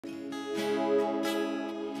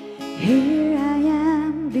Here I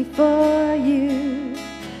am before you,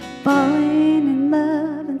 falling in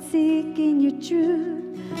love and seeking your truth,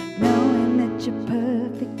 knowing that your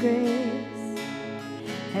perfect grace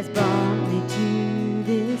has brought me to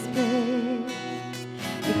this place.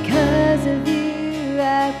 Because of you,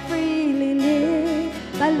 I freely live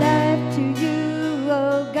my life to you,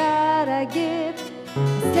 oh God, I give.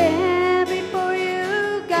 Stand before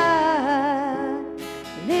you, God,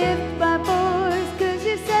 lift my voice, 'cause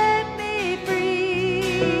you set me free.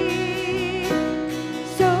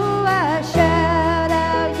 So I shout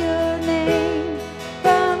out your name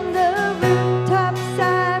from the rooftops,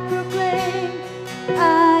 I proclaim,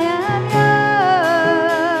 I am yours,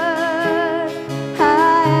 I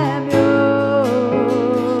am yours.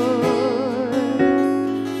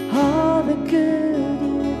 All the good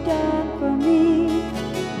you've done for me,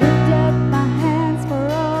 lift up my hands for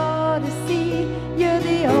all to see. You're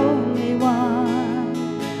the only one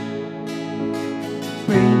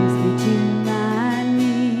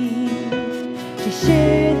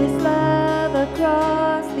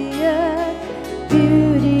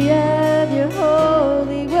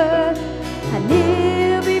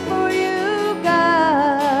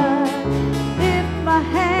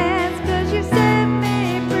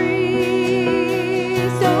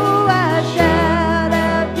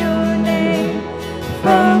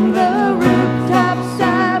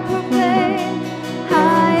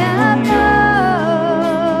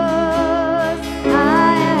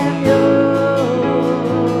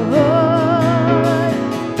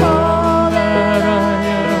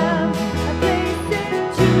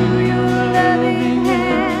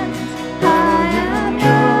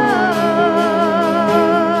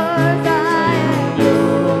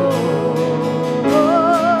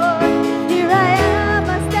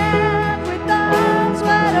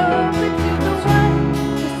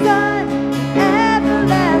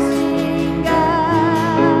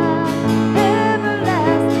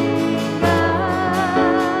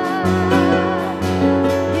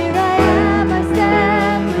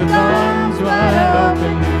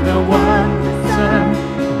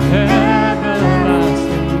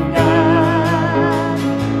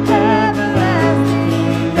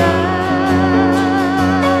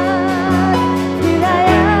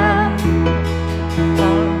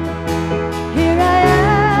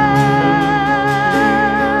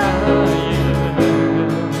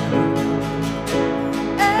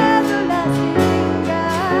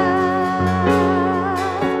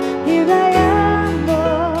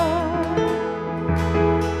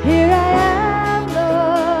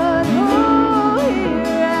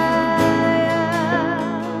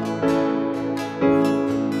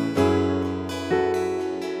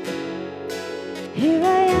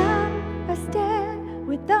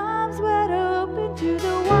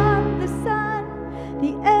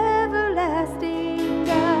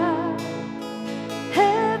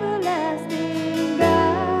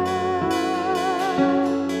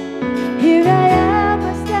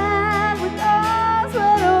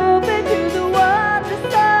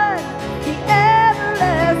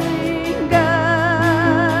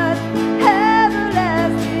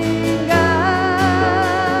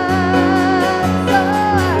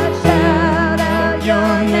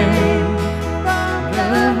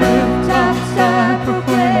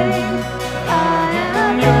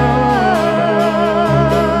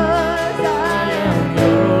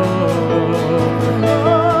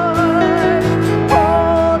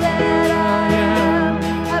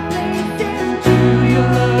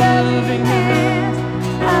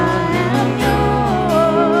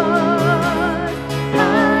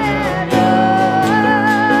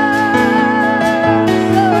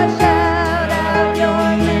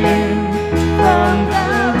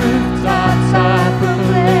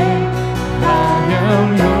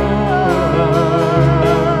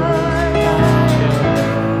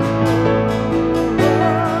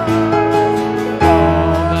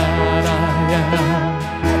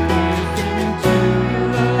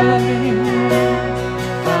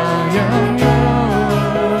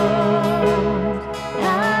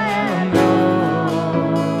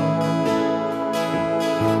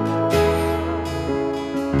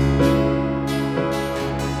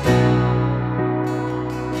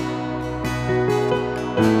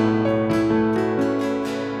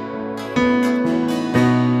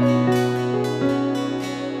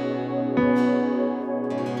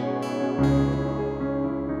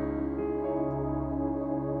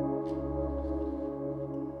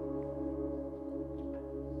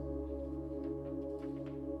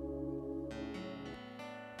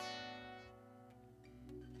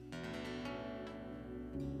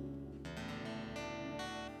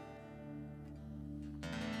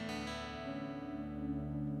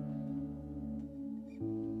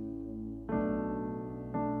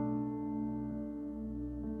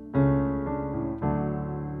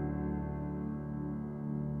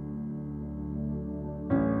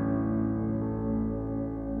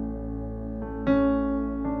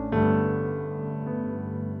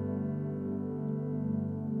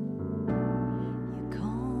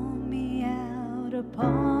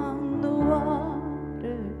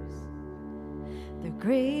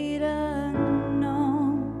great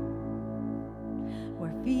unknown,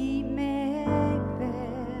 where feet may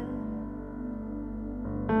fail,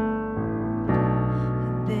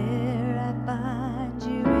 and there I find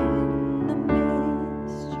you in the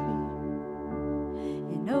mystery,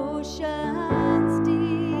 in oceans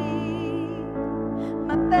deep,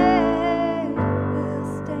 my faith will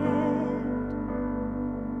stand,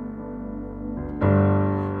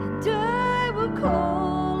 and I will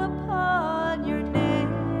call upon your name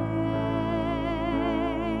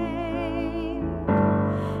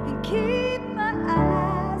and keep my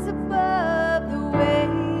eyes above the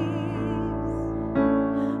waves.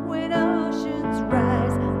 When oceans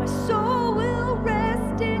rise, my soul will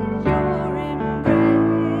rest in your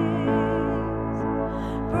embrace.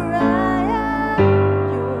 For I am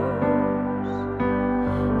yours,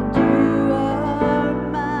 and you are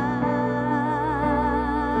mine.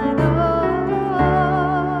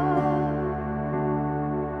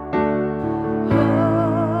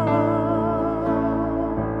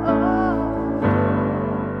 Oh,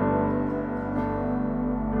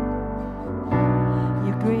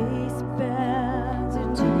 your grace bounds the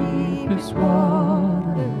deepest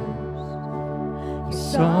waters, your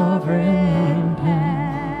sovereign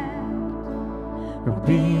hand will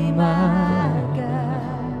be my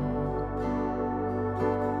guide.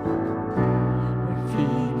 Where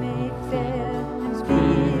feet may fail and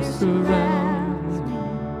fear surrounds me,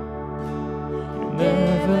 you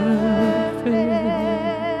never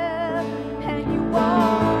fail, and you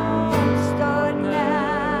won't start now.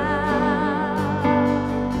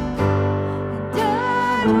 And I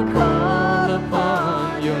will call upon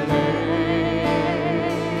your name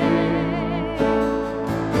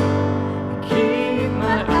and keep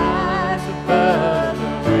my eyes above the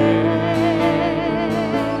waves.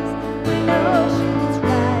 When oceans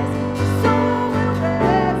rise, my soul will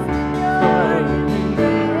rest in your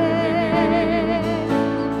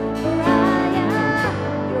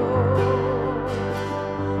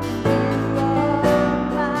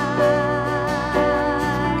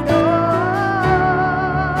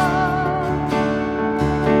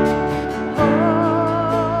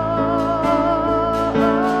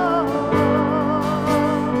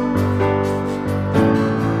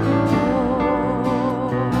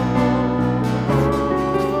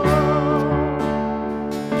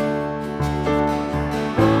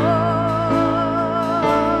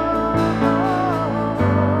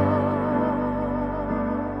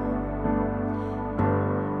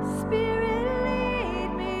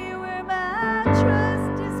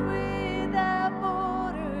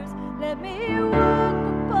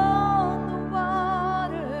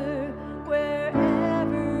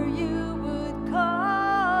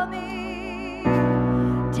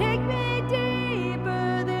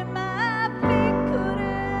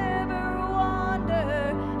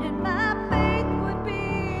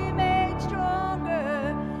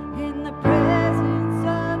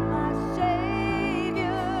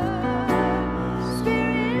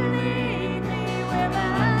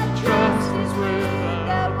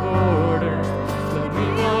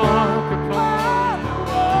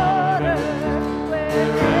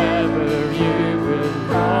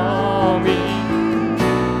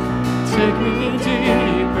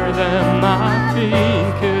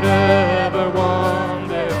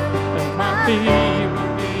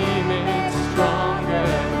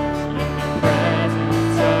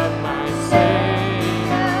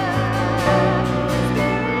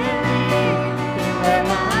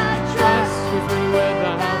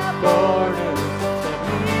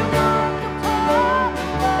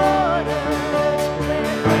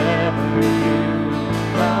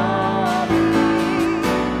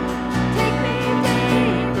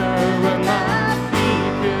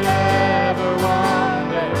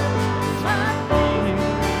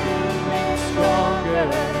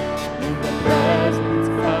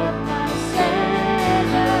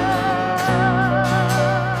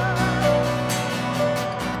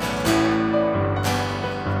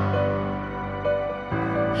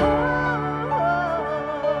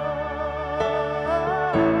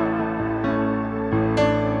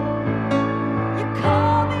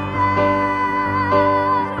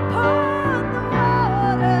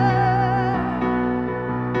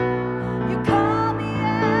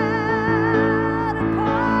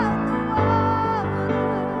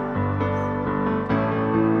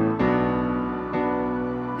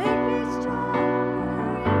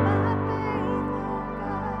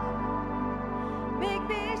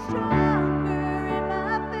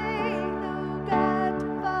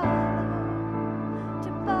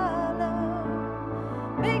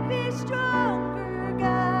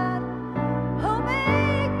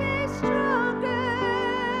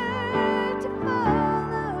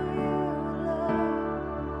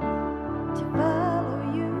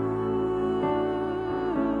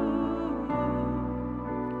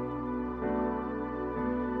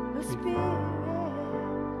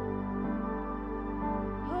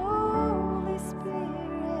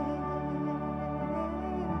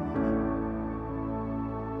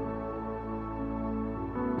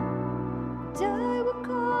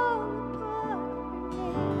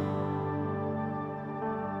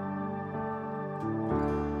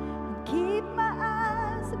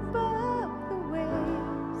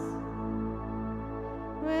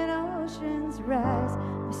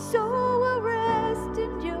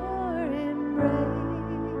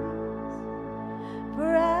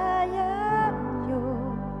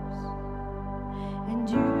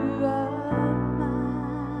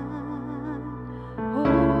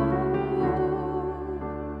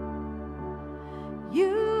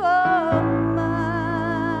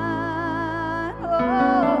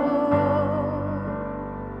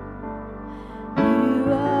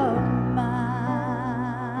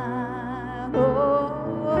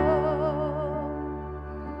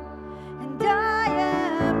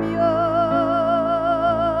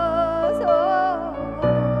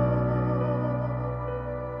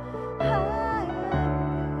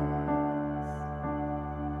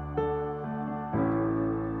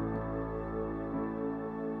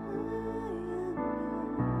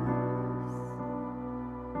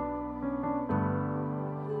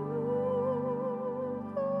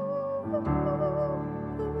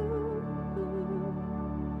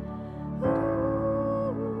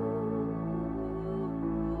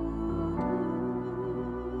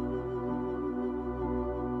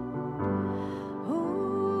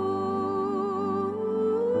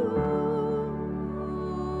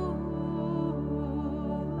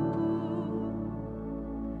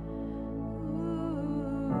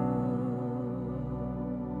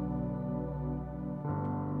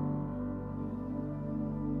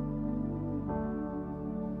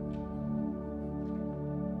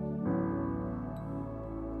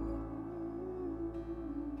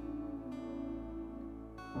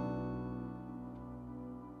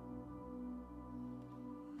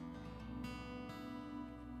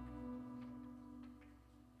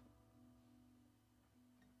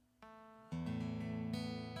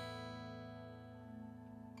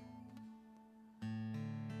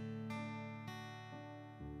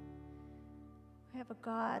have a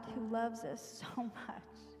God who loves us so much.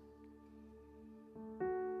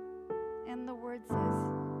 And the word says,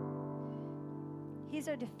 He's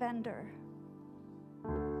our defender.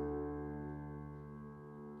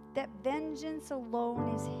 That vengeance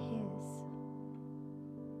alone is His.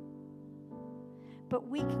 But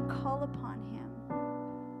we can call upon Him.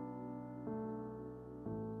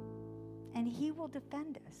 And He will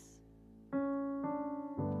defend us.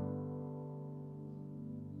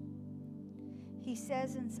 He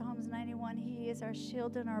says in Psalms 91, He is our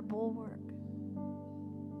shield and our bulwark.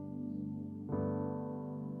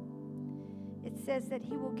 It says that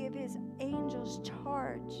He will give His angels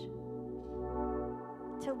charge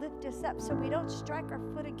to lift us up so we don't strike our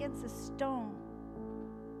foot against a stone.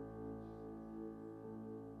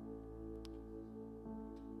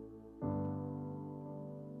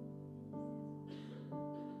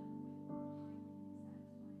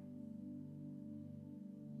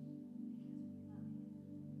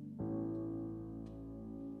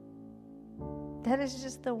 That is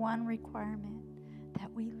just the one requirement,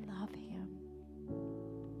 that we love Him.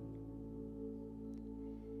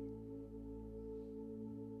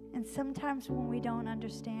 And sometimes when we don't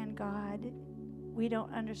understand God, we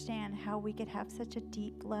don't understand how we could have such a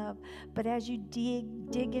deep love. But as you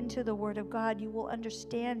dig into the Word of God, you will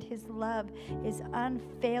understand His love, His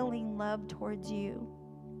unfailing love towards you.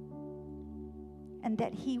 And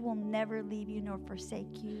that He will never leave you nor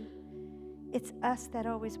forsake you. It's us that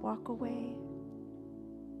always walk away.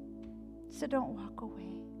 So don't walk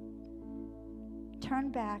away.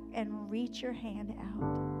 Turn back and reach your hand out,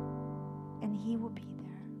 and He will be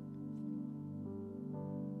there.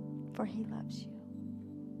 For He loves you.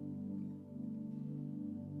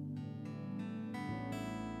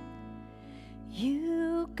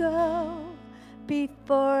 You go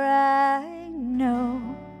before I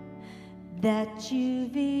know that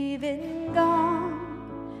you've even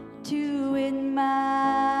gone to win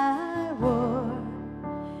my war.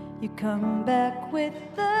 You come back with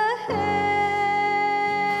the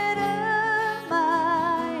head of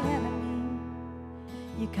my enemy.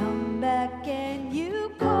 You come back and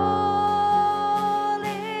you call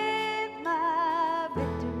it my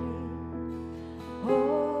victory. Oh,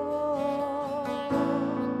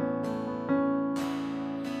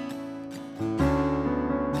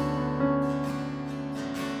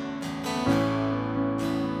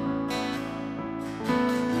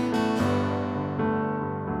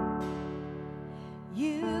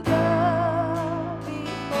 you go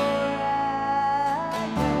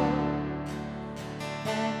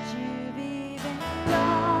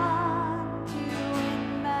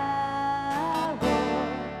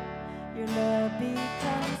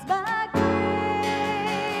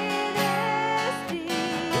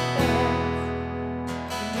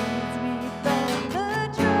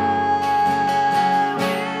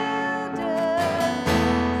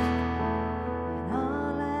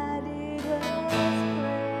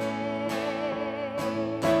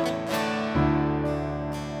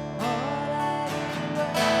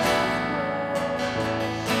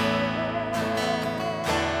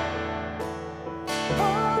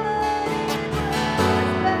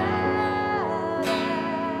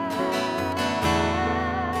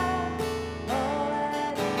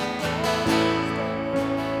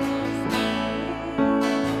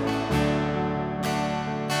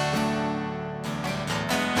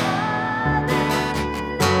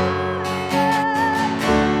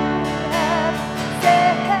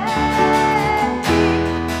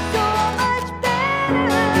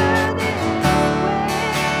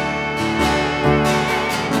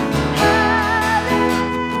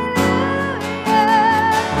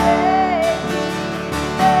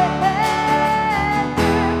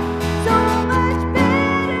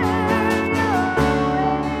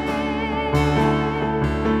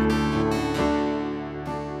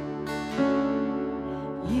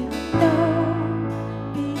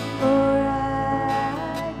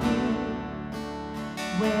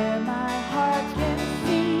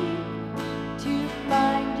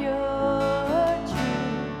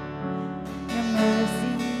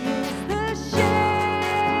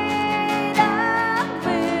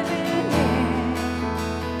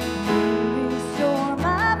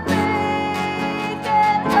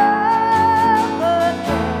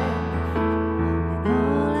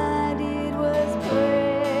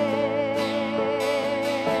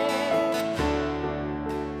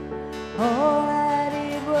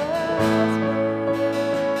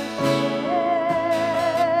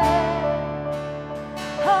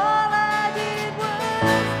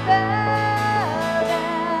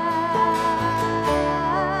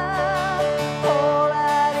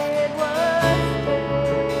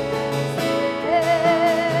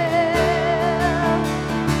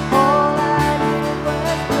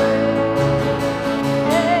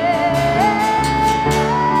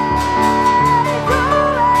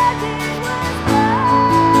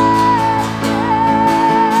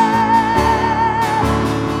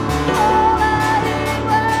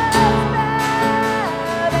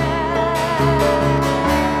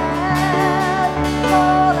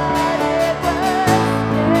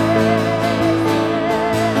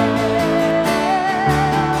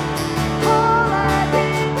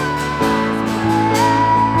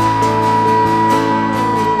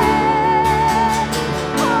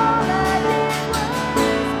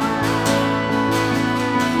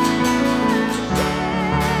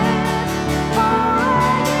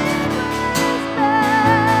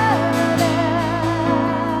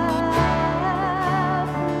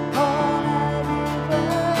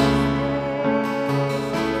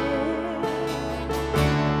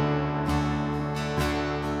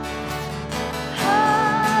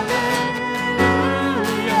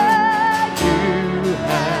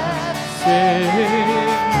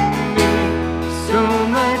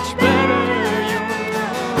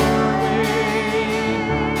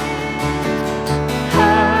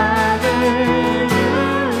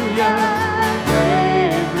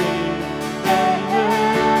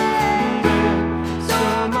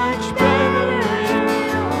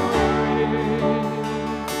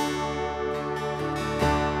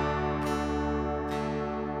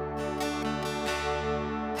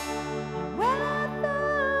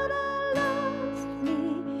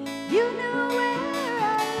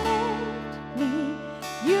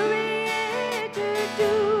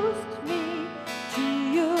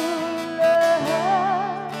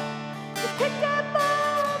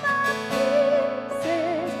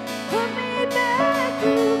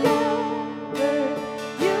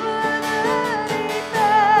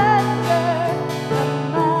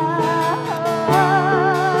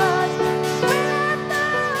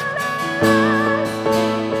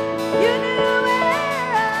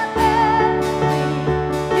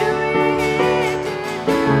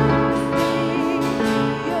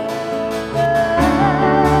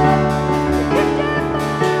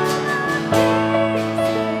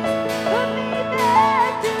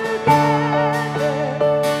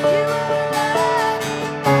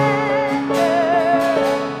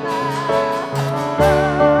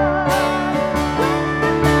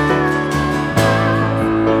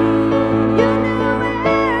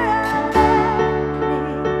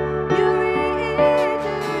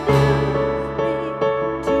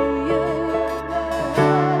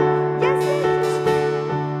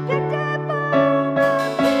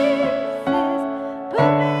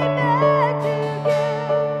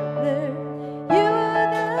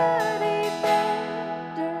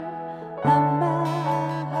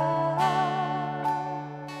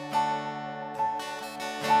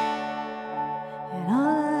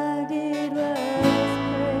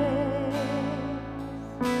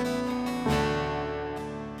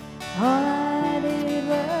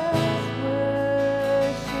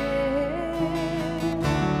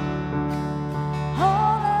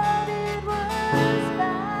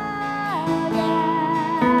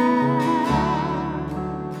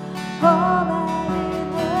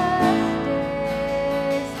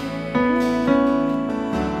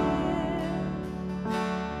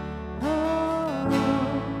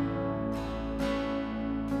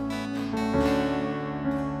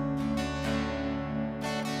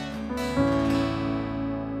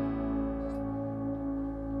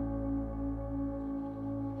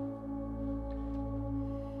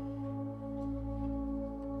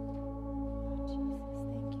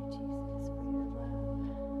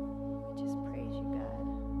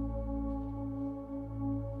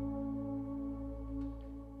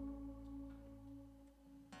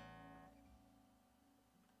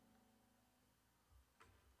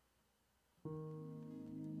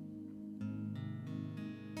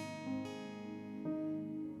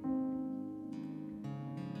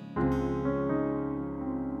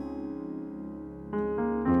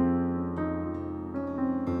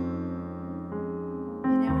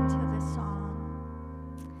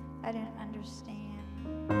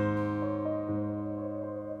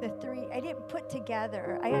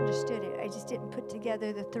Together, I understood it. I just didn't put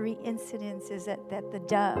together the three incidences that the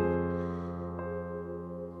dove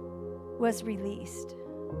was released.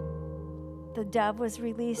 The dove was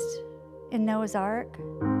released in Noah's Ark,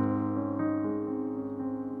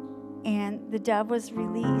 and the dove was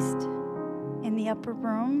released in the upper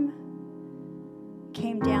room,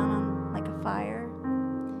 came down on like a fire,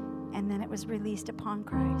 and then it was released upon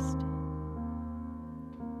Christ.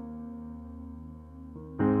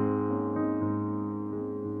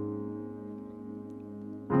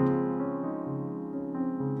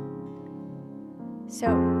 So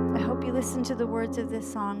I hope you listen to the words of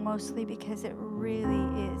this song, mostly because it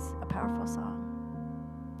really is a powerful song.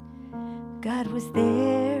 God was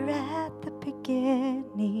there at the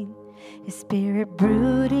beginning, His Spirit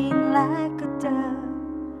brooding like a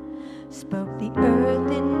dove, spoke the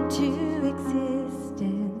earth into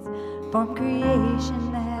existence, formed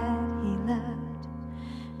creation that He loved.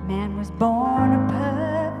 Man was born a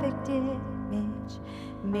perfect image,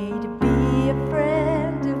 made to be a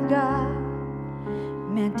friend of God,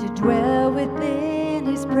 meant to dwell within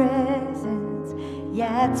His presence.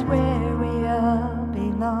 Yeah, it's where we all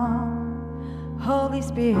belong. Holy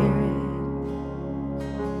Spirit,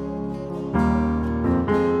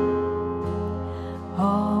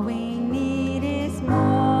 all we need is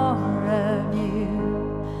more of You.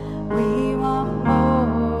 We want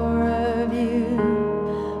more of You,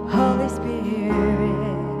 Holy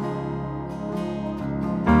Spirit.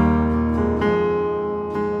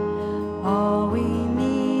 All we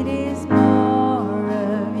need is more.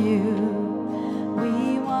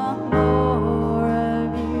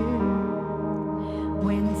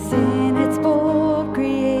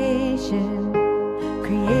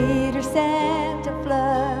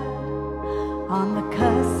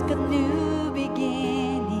 cusp of new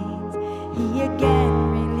beginnings, he again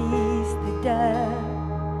released the dove.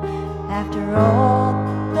 After all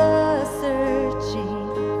the searching,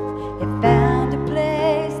 it found a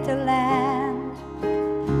place to land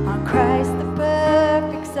on Christ, the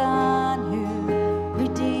perfect Son, who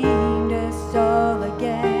redeemed us all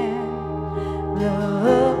again.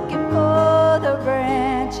 Looking for the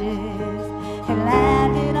branches and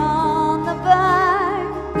landed on the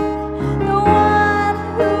vine, the one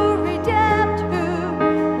who redeemed,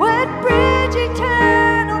 who would bridge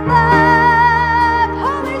eternal life.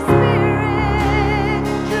 Holy Spirit,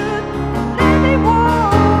 truth, and living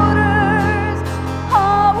waters,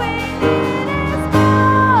 all we need is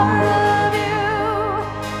more of you.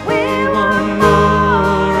 We want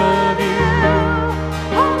more of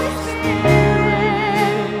you. Holy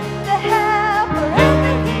Spirit, the helper and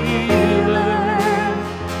the healer,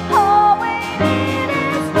 all we need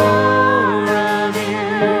is more of you.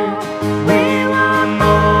 We want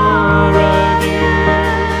more of you.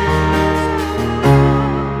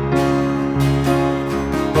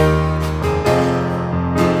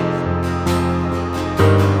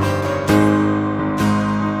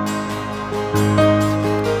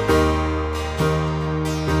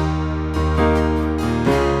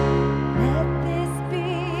 Let this be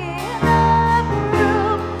an upper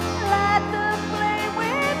room, light the flame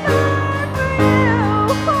we burn for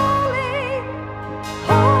you. Holy,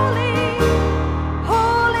 holy,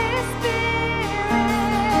 Holy Spirit,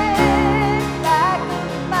 like a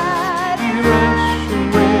mighty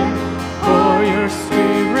rushing wind, pour your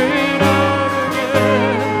spirit out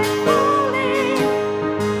again. holy,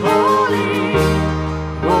 holy,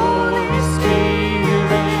 Holy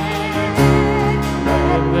Spirit,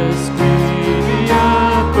 let this be the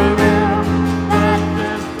upper room, let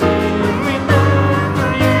the flame we burn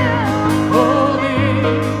for you. Holy,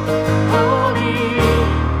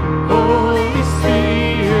 Holy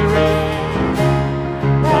Spirit,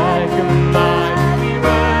 like a mighty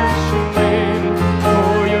rushing wind,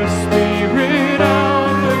 pour your spirit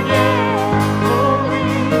out again.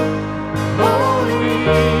 Holy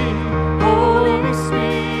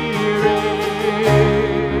Spirit.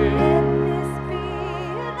 let this be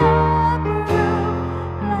an upper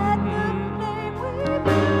room, light the flame we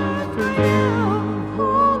burn for you.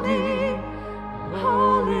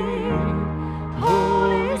 Holy,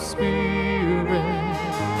 Holy Spirit,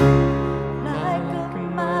 like a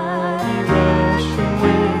mighty rushing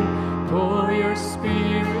wind, pour your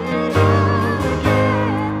spirit out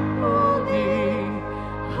again. Holy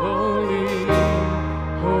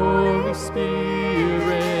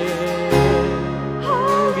Spirit,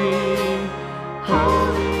 holy,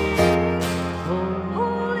 Holy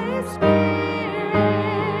Spirit,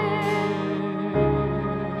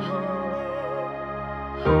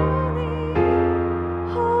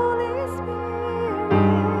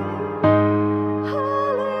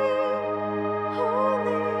 Holy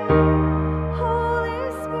Spirit,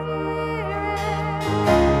 Holy Spirit.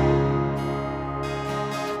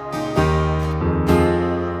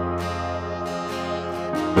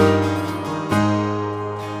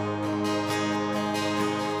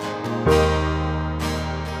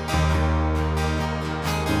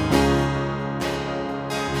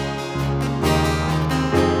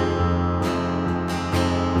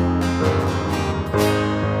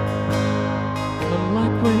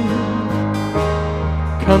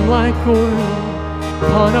 come like oil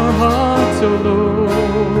upon our hearts, O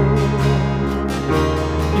Lord.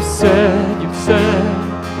 You said,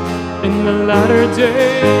 in the latter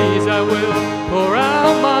days I will pour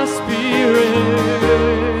out my spirit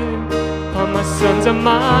on my sons and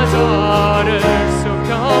my daughters. So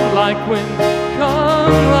come like wind,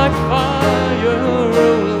 come like fire, O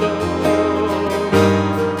Lord.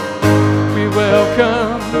 We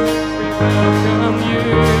welcome you.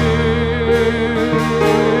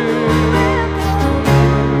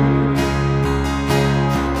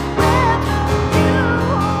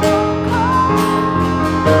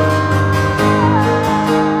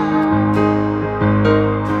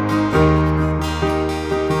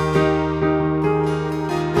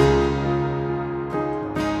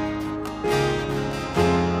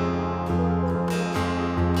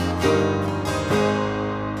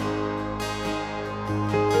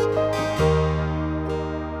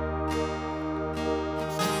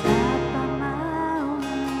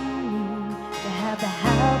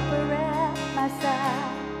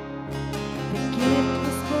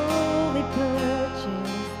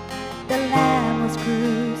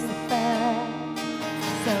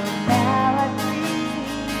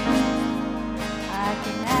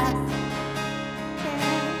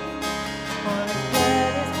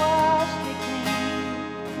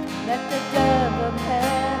 Let the dove of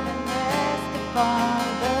heaven rest upon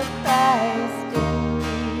the Christ in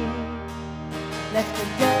me. Let the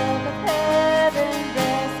dove of heaven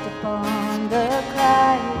rest upon the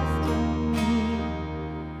Christ in me.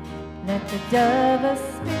 Let the dove of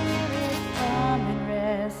spirit come and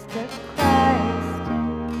rest the Christ in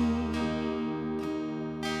me.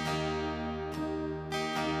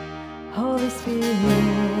 Holy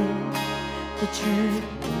Spirit, the truth,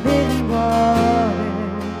 the living waters,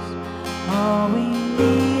 all we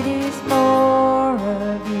need is more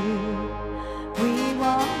of you. We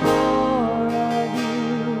want more of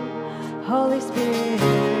you. Holy Spirit,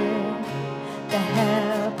 the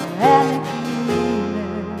helper and the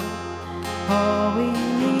healer, all we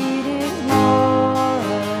need is more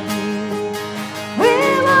of you. We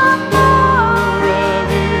want more of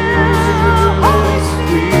you. Holy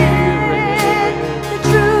Spirit, the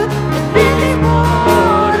truth, the living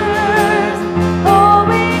waters, all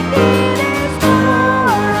we need is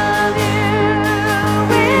more of you.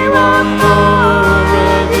 We want more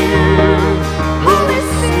of you. Holy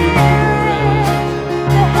Spirit,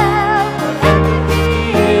 the helper and the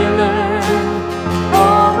healer,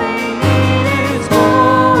 all we need is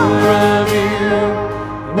more of you.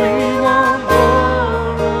 We want more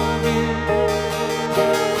of you.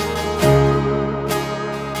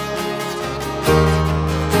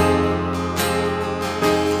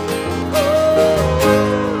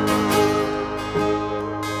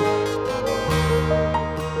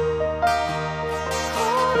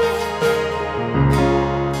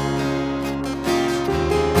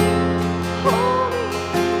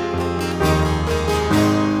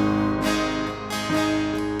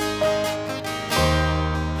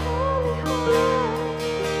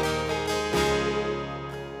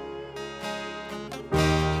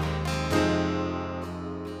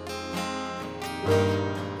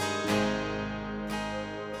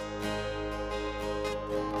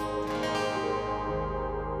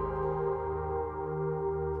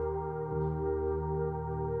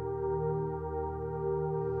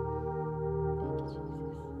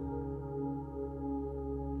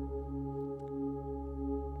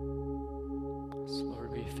 So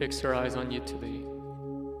Lord, we fix our eyes on you today.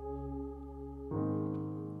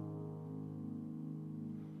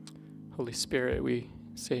 Holy Spirit, we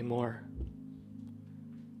say more.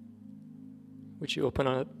 Would you open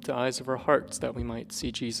up the eyes of our hearts that we might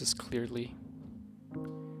see Jesus clearly,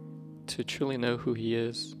 to truly know who he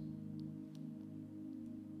is.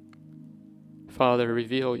 Father,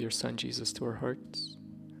 reveal your Son Jesus to our hearts.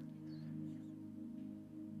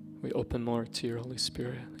 We open more to your Holy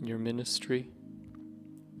Spirit and your ministry.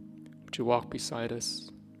 Would you walk beside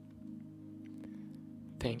us?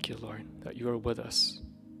 Thank you, Lord, that you are with us.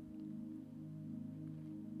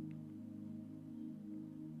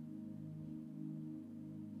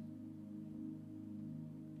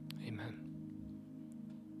 Amen.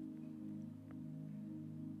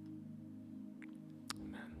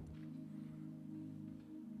 Amen.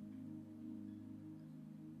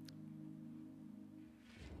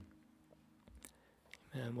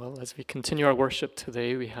 And well, as we continue our worship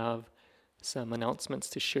today, we have some announcements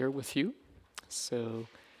to share with you. So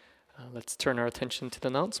let's turn our attention to the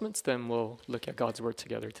announcements, then we'll look at God's Word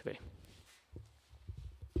together today.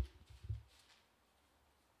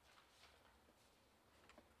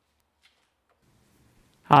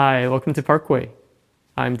 Hi, welcome to Parkway.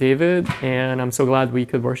 I'm David, and I'm so glad we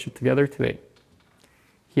could worship together today.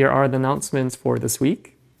 Here are the announcements for this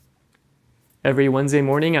week. Every Wednesday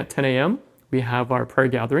morning at 10 a.m., we have our prayer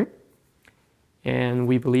gathering. And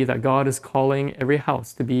we believe that God is calling every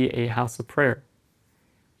house to be a house of prayer.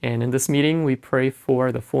 And in this meeting, we pray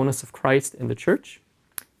for the fullness of Christ in the church.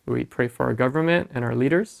 We pray for our government and our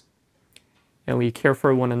leaders. And we care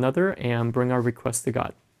for one another and bring our requests to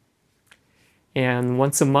God. And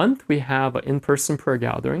once a month, we have an in-person prayer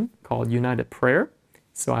gathering called United Prayer.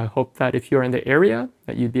 So I hope that if you're in the area,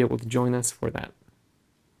 that you'd be able to join us for that.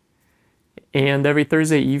 And every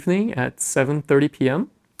Thursday evening at 7:30 p.m.,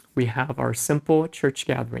 we have our simple church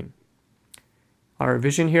gathering. Our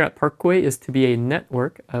vision here at Parkway is to be a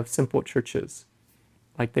network of simple churches,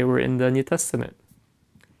 like they were in the New Testament.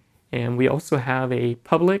 And we also have a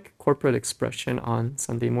public corporate expression on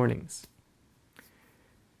Sunday mornings.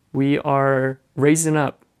 We are raising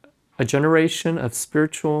up a generation of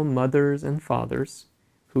spiritual mothers and fathers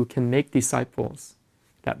who can make disciples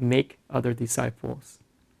that make other disciples.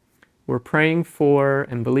 We're praying for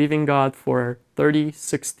and believing God for 30,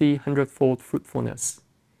 60, 100-fold fruitfulness.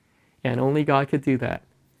 And only God could do that.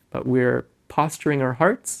 But we're posturing our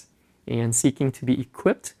hearts and seeking to be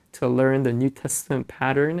equipped to learn the New Testament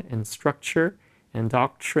pattern and structure and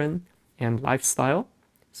doctrine and lifestyle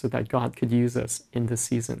so that God could use us in this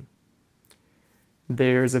season.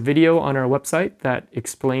 There's a video on our website that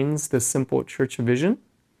explains this simple church vision.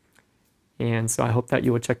 And so I hope that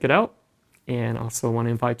you will check it out. And also want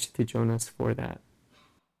to invite you to join us for that.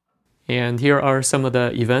 And here are some of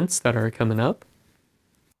the events that are coming up.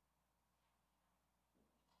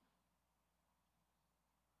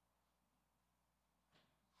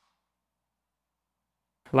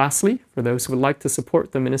 Lastly, for those who would like to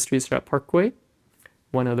support the ministries here at Parkway,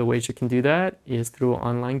 one of the ways you can do that is through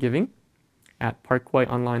online giving at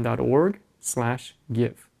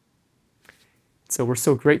parkwayonline.org/give. So we're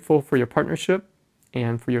so grateful for your partnership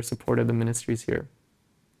and for your support of the ministries here.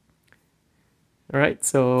 All right,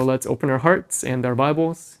 so let's open our hearts and our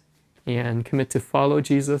Bibles and commit to follow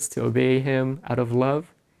Jesus, to obey him out of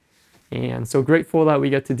love. And so grateful that we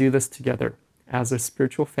get to do this together as a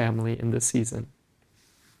spiritual family in this season.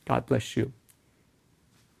 God bless you.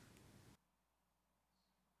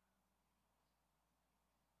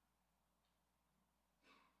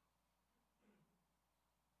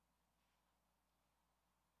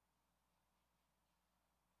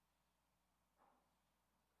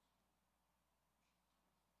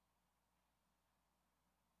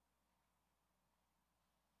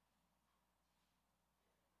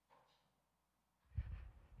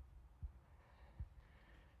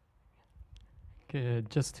 Good.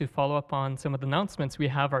 Just to follow up on some of the announcements, we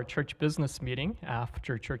have our church business meeting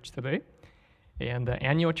after church today. And the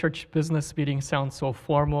annual church business meeting sounds so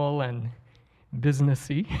formal and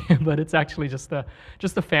businessy, but it's actually just a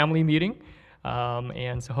family meeting.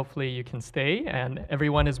 And so hopefully you can stay, and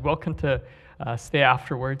everyone is welcome to stay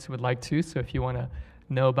afterwards who would like to. So if you want to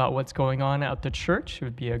know about what's going on at the church, it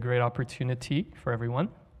would be a great opportunity for everyone.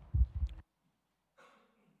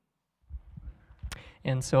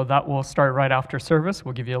 And so that will start right after service.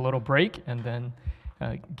 We'll give you a little break and then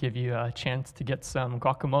give you a chance to get some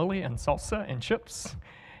guacamole and salsa and chips.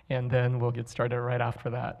 And then we'll get started right after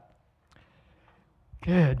that.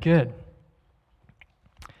 Good.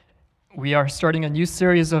 We are starting a new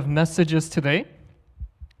series of messages today.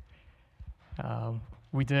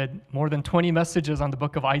 We did more than 20 messages on the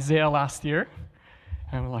book of Isaiah last year.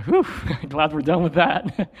 And we're like, whew, glad we're done with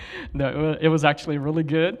that. No, it was actually really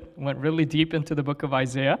good. Went really deep into the book of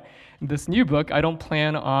Isaiah. This new book, I don't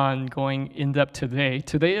plan on going in-depth today.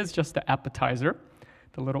 Today is just the appetizer,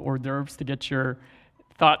 the little hors d'oeuvres to get your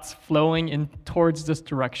thoughts flowing in towards this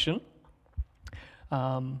direction.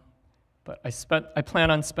 But I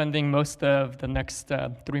plan on spending most of the next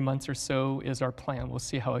 3 months or so is our plan. We'll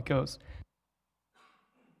see how it goes.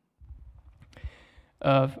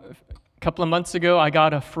 A couple of months ago, I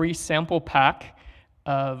got a free sample pack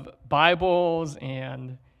of Bibles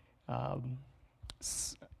and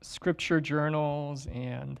scripture journals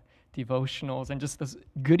and devotionals and just this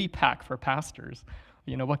goodie pack for pastors.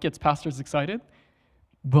 You know what gets pastors excited?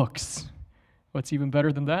 Books. What's even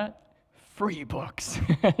better than that? Free books.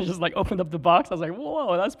 Just like opened up the box. I was like,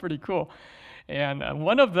 whoa, that's pretty cool. And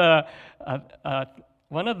one of the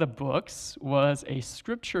books was a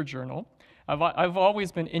scripture journal. I've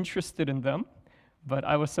always been interested in them, but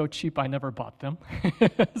I was so cheap I never bought them.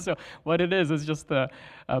 So what it is just a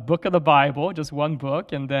book of the Bible, just one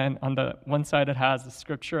book, and then on the one side it has the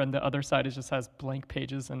scripture, and the other side it just has blank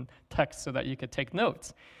pages and text so that you could take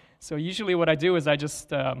notes. So usually what I do is I just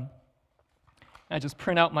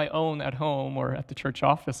print out my own at home or at the church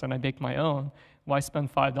office, and I make my own. Why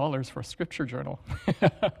spend $5 for a scripture journal?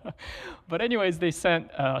 But anyways, they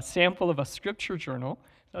sent a sample of a scripture journal.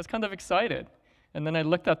 I was kind of excited. And then I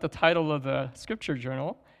looked at the title of the scripture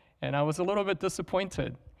journal, and I was a little bit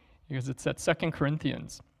disappointed because it said 2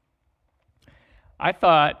 Corinthians. I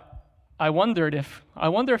wonder if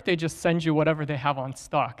they just send you whatever they have on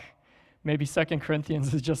stock. Maybe 2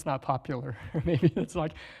 Corinthians is just not popular. Maybe it's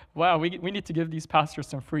like, wow, we need to give these pastors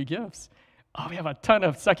some free gifts. Oh, we have a ton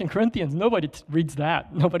of 2 Corinthians. Nobody reads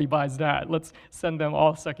that. Nobody buys that. Let's send them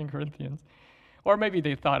all 2 Corinthians. Or maybe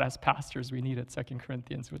they thought as pastors we needed 2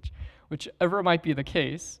 Corinthians, whichever might be the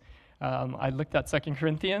case. I looked at 2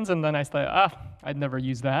 Corinthians, and then I thought, I'd never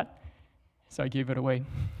use that. So I gave it away.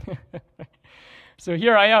 So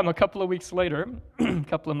here I am a couple of weeks later, a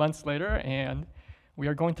couple of months later, and we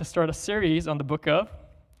are going to start a series on the book of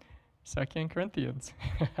 2 Corinthians.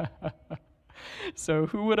 So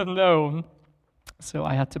who would have known? So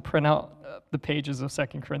I had to print out the pages of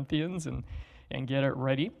 2 Corinthians and get it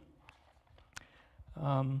ready.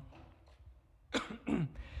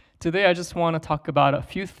 Today I just want to talk about a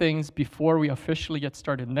few things before we officially get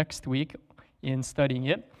started next week in studying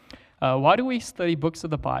it. Why do we study books of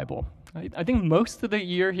the Bible? I think most of the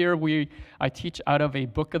year here I teach out of a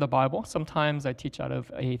book of the Bible. Sometimes I teach out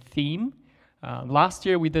of a theme Last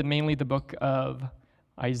year we did mainly the book of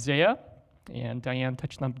Isaiah, and Diane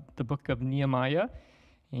touched on the book of Nehemiah,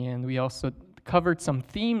 and we also covered some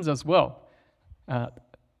themes as well,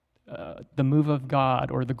 the move of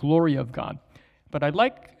God or the glory of God. But I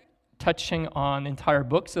like touching on entire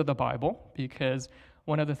books of the Bible, because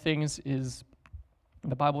one of the things is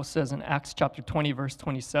the Bible says in Acts chapter 20, verse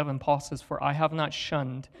 27, Paul says, "For I have not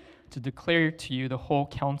shunned to declare to you the whole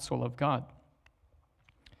counsel of God."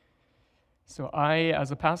 So as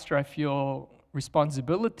a pastor, I feel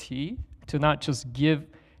responsibility to not just give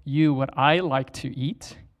you what I like to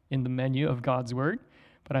eat in the menu of God's Word,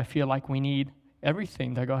 but I feel like we need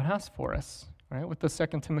everything that God has for us, right? What does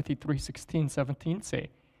 2 Timothy 3:16, 17 say?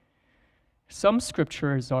 Some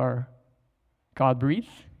scriptures are God-breathed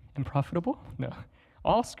and profitable. No,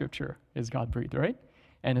 all scripture is God-breathed, right?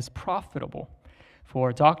 And is profitable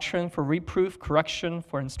for doctrine, for reproof, correction,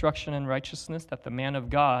 for instruction in righteousness, that the man of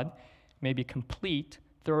God may be complete,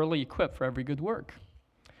 thoroughly equipped for every good work.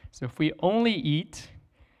 So if we only eat,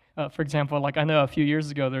 for example, like I know a few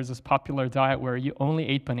years ago, there's this popular diet where you only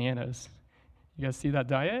ate bananas. You guys see that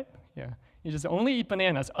diet? Yeah. You just only eat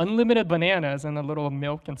bananas, unlimited bananas and a little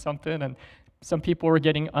milk and something, and some people were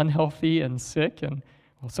getting unhealthy and sick, and,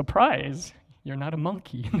 well, surprise, you're not a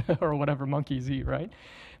monkey, or whatever monkeys eat, right?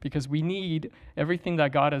 Because we need everything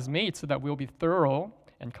that God has made so that we'll be thorough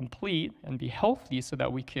and complete and be healthy, so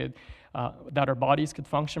that we could, that our bodies could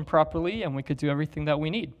function properly and we could do everything that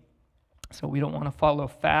we need. So we don't want to follow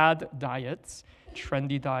fad diets,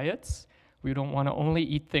 trendy diets. We don't want to only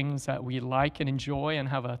eat things that we like and enjoy and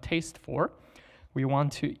have a taste for. We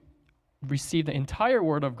want to receive the entire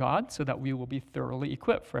Word of God so that we will be thoroughly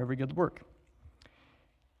equipped for every good work.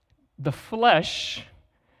 The flesh,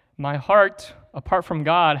 my heart, apart from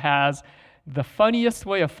God, has the funniest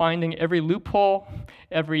way of finding every loophole,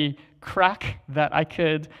 every crack that I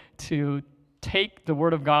could to take the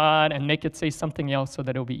Word of God and make it say something else so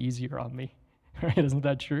that it'll be easier on me. Right? Isn't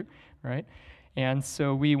that true? Right? And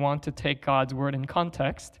so we want to take God's Word in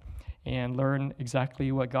context and learn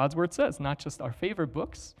exactly what God's Word says, not just our favorite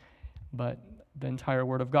books, but the entire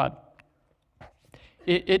Word of God.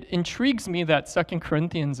 It intrigues me that 2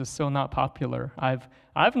 Corinthians is so not popular.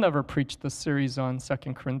 I've never preached this series on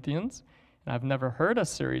 2 Corinthians, and I've never heard a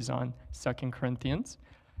series on 2 Corinthians.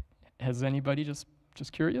 Has anybody just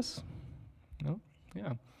curious? No?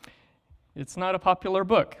 Yeah. It's not a popular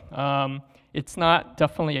book. It's not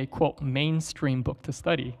definitely a, quote, mainstream book to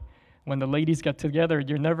study. When the ladies get together,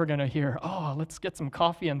 you're never going to hear, "Oh, let's get some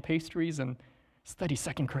coffee and pastries and study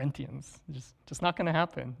 2 Corinthians." Just not going to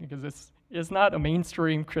happen, because it's not a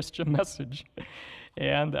mainstream Christian message.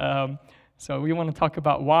 And so we want to talk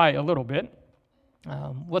about why a little bit.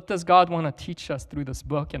 What does God want to teach us through this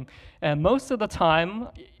book? And most of the time,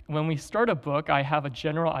 when we start a book, I have a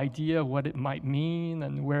general idea of what it might mean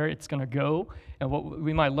and where it's going to go and what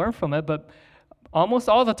we might learn from it, but almost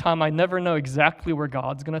all the time, I never know exactly where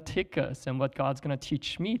God's going to take us and what God's going to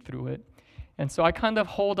teach me through it. And so I kind of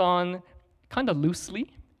hold on kind of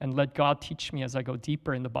loosely and let God teach me as I go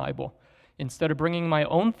deeper in the Bible. Instead of bringing my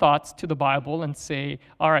own thoughts to the Bible and say,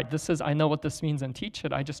 all right, I know what this means, and teach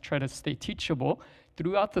it, I just try to stay teachable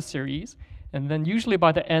throughout the series. And then usually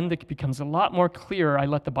by the end, it becomes a lot more clear. I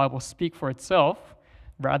let the Bible speak for itself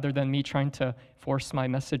rather than me trying to force my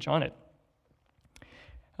message on it.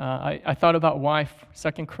 I thought about why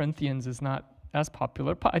 2 Corinthians is not as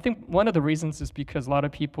popular. I think one of the reasons is because a lot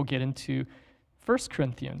of people get into 1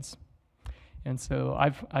 Corinthians. And so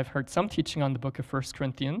I've heard some teaching on the book of 1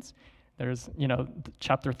 Corinthians. There's,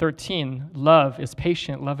 chapter 13, love is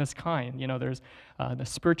patient, love is kind. There's the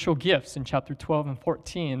spiritual gifts in chapter 12 and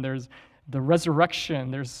 14. There's the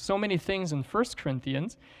resurrection. There's so many things in 1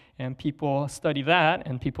 Corinthians, and people study that,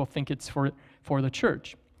 and people think it's for the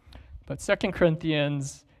church. But 2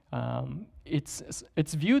 Corinthians,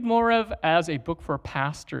 it's viewed more of as a book for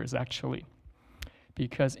pastors, actually,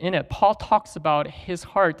 because in it, Paul talks about his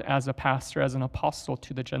heart as a pastor, as an apostle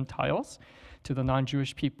to the Gentiles, to the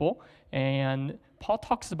non-Jewish people, and Paul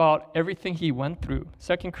talks about everything he went through.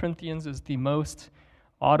 2 Corinthians is the most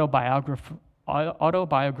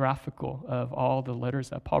autobiographical of all the letters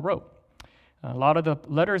that Paul wrote. A lot of the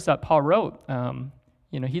letters that Paul wrote,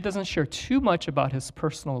 he doesn't share too much about his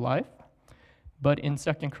personal life, but in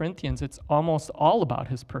 2 Corinthians, it's almost all about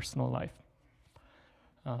his personal life.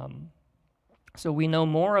 So we know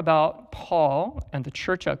more about Paul and the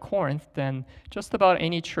church at Corinth than just about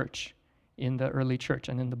any church in the early church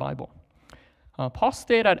and in the Bible. Paul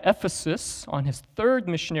stayed at Ephesus on his third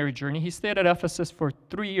missionary journey. He stayed at Ephesus for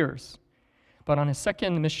 3 years. But on his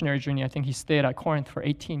second missionary journey, I think he stayed at Corinth for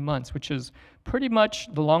 18 months, which is pretty much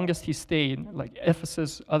the longest he stayed, like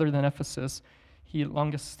Ephesus, other than Ephesus,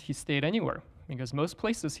 longest he stayed anywhere. Because most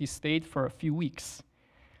places he stayed for a few weeks.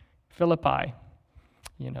 Philippi,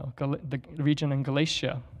 the region in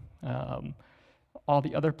Galatia, all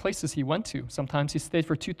the other places he went to. Sometimes he stayed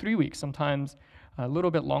for 2-3 weeks, sometimes a little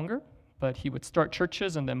bit longer, but he would start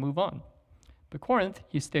churches and then move on. But Corinth,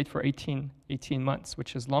 he stayed for 18 months,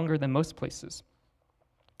 which is longer than most places.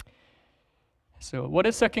 So what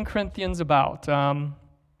is 2 Corinthians about? 2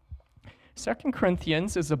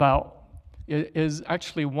 Corinthians is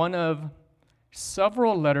actually one of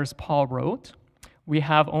several letters Paul wrote. We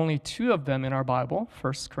have only 2 of them in our Bible,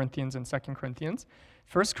 1 Corinthians and 2 Corinthians.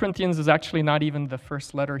 1 Corinthians is actually not even the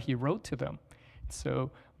first letter he wrote to them.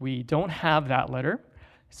 So we don't have that letter.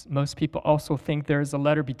 Most people also think there is a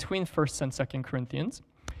letter between 1 and 2 Corinthians.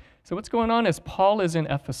 So what's going on is Paul is in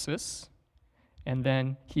Ephesus, and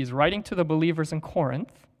then he's writing to the believers in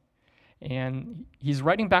Corinth, and he's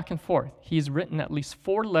writing back and forth. He's written at least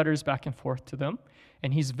 4 letters back and forth to them,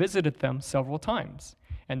 and he's visited them several times.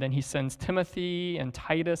 And then he sends Timothy and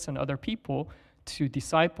Titus and other people to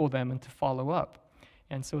disciple them and to follow up.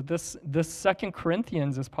 And so this 2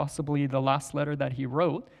 Corinthians is possibly the last letter that he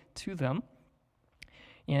wrote to them.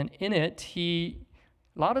 And in it, a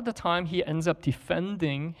lot of the time, he ends up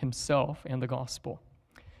defending himself and the gospel.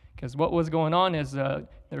 Because what was going on is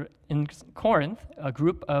in Corinth, a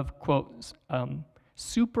group of, quote,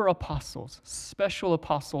 super apostles, special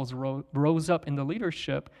apostles rose up in the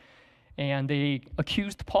leadership, and they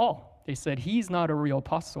accused Paul. They said, he's not a real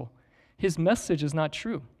apostle. His message is not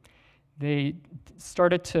true. They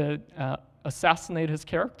started to assassinate his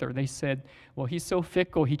character. They said, well, he's so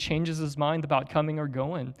fickle, he changes his mind about coming or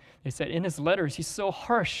going. They said, in his letters, he's so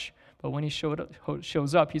harsh, but when he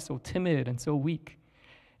shows up, he's so timid and so weak.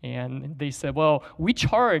 And they said, well, we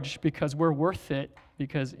charge because we're worth it,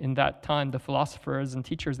 because in that time, the philosophers and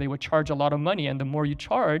teachers, they would charge a lot of money, and the more you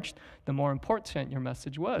charged, the more important your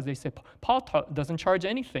message was. They said, Paul doesn't charge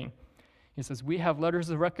anything. He says, we have letters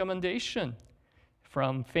of recommendation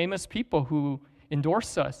from famous people who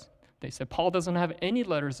endorse us. They said, Paul doesn't have any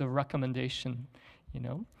letters of recommendation,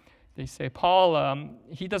 They say, Paul,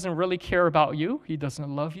 he doesn't really care about you. He doesn't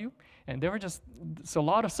love you. And they were so a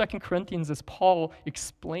lot of 2 Corinthians is Paul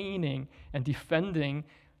explaining and defending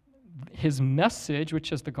his message,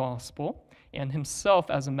 which is the gospel, and himself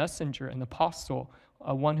as a messenger, an apostle,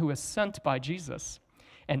 one who is sent by Jesus.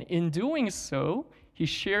 And in doing so, he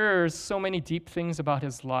shares so many deep things about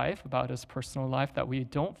his life, about his personal life, that we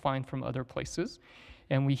don't find from other places.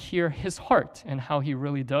 And we hear his heart and how he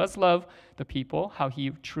really does love the people, how he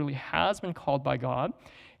truly has been called by God.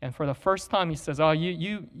 And for the first time, he says, oh,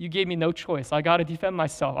 you gave me no choice. I got to defend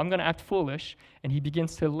myself. I'm going to act foolish. And he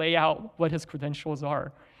begins to lay out what his credentials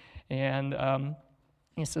are. And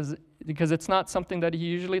he says, because it's not something that he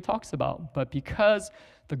usually talks about, but because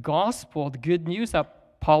the gospel, the good news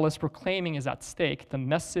that Paul is proclaiming is at stake, the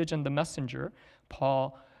message and the messenger,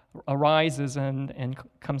 Paul arises and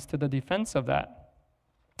comes to the defense of that.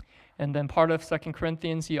 And then part of 2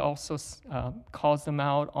 Corinthians, he also calls them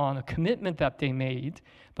out on a commitment that they made,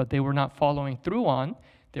 but they were not following through on.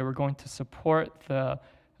 They were going to support the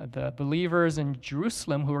believers in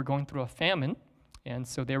Jerusalem who were going through a famine, and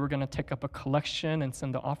so they were going to take up a collection and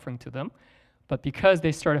send the offering to them. But because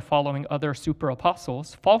they started following other super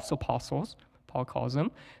apostles, false apostles, Paul calls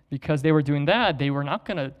them, because they were doing that, they were not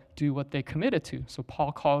going to do what they committed to. So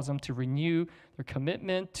Paul calls them to renew their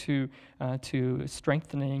commitment to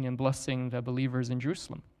strengthening and blessing the believers in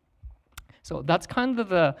Jerusalem. So that's kind of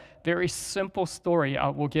the very simple story.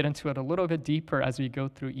 We'll get into it a little bit deeper as we go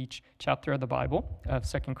through each chapter of the Bible, of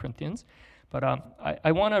 2 Corinthians. But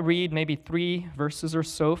I want to read maybe 3 verses or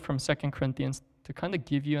so from 2 Corinthians to kind of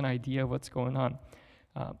give you an idea of what's going on,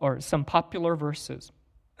 or some popular verses.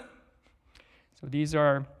 So these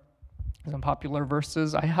are some popular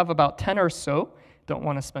verses. I have about 10 or so. Don't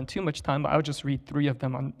want to spend too much time, but I'll just read 3 of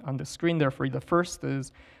them on the screen there for you. The first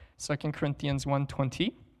is 2 Corinthians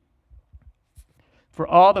 1:20. For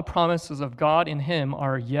all the promises of God in him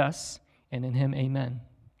are yes, and in him amen,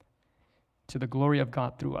 to the glory of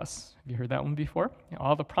God through us. Have you heard that one before?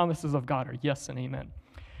 All the promises of God are yes and amen.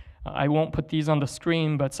 I won't put these on the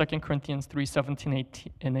screen, but 2 Corinthians 3:17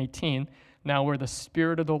 and 18. Now where the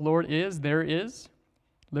Spirit of the Lord is, there is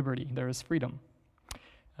liberty, there is freedom.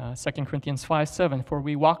 2 Corinthians 5:7, for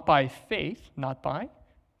we walk by faith, not by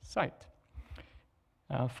sight.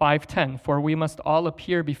 5:10, for we must all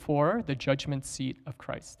appear before the judgment seat of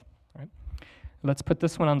Christ. All right? Let's put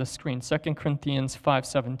this one on the screen, 2 Corinthians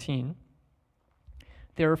 5:17.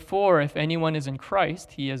 Therefore, if anyone is in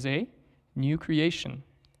Christ, he is a new creation.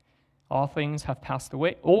 All things have passed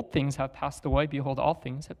away. Old things have passed away. Behold, all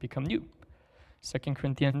things have become new. 2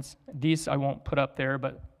 Corinthians, these I won't put up there,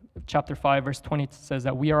 but chapter 5, verse 20 says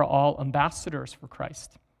that we are all ambassadors for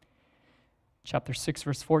Christ. Chapter 6,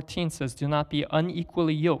 verse 14 says, do not be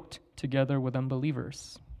unequally yoked together with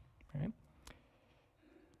unbelievers. Right?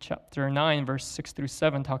 Chapter 9, verse 6 through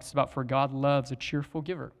 7 talks about, for God loves a cheerful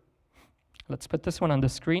giver. Let's put this one on the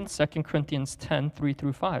screen, 2 Corinthians 10, 3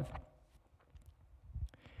 through 5.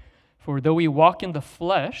 For though we walk in the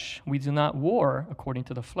flesh, we do not war according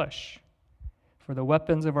to the flesh. For the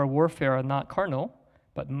weapons of our warfare are not carnal,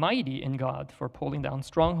 but mighty in God for pulling down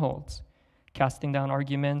strongholds, casting down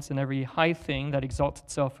arguments and every high thing that exalts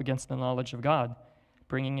itself against the knowledge of God,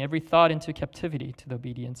 bringing every thought into captivity to the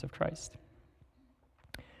obedience of Christ.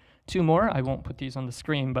 Two more, I won't put these on the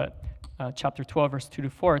screen, but chapter 12, verse 2 to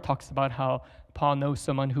 4 talks about how Paul knows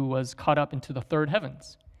someone who was caught up into the third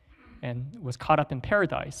heavens and was caught up in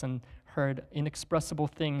paradise and heard inexpressible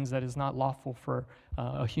things that is not lawful for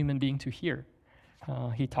a human being to hear.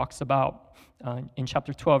 He talks about, in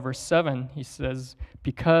chapter 12, verse 7, he says,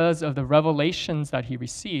 because of the revelations that he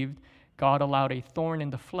received, God allowed a thorn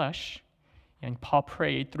in the flesh, and Paul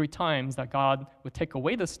prayed 3 times that God would take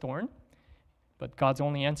away this thorn, but God's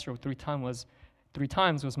only answer 3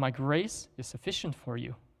 times was, my grace is sufficient for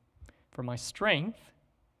you, for my strength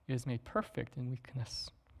is made perfect in weakness.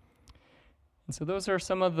 And so those are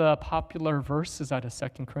some of the popular verses out of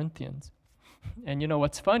 2 Corinthians. And you know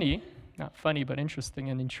what's funny, not funny but interesting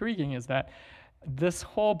and intriguing, is that this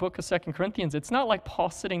whole book of 2 Corinthians, it's not like Paul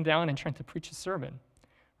sitting down and trying to preach a sermon,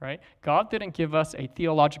 right? God didn't give us a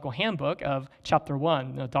theological handbook of chapter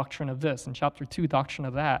 1, the doctrine of this, and chapter 2, doctrine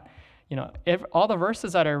of that. You know, all the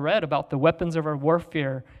verses that I read about the weapons of our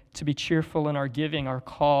warfare, to be cheerful in our giving, our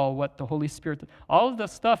call, what the Holy Spirit, all of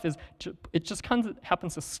this stuff it just kind of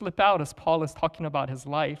happens to slip out as Paul is talking about his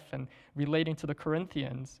life and relating to the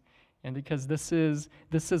Corinthians, and because this is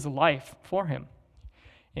life for him,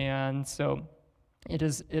 and so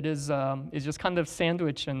it's just kind of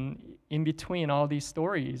sandwiched and in between all these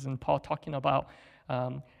stories, and Paul talking about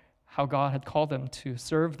how God had called him to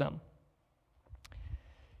serve them.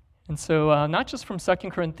 And so not just from 2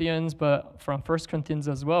 Corinthians, but from 1 Corinthians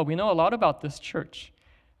as well, we know a lot about this church.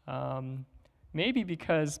 Maybe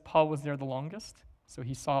because Paul was there the longest, so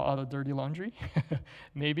he saw all the dirty laundry.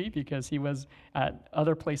 Maybe because he was at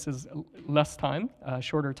other places less time,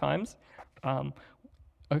 shorter times.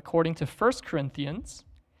 According to 1 Corinthians,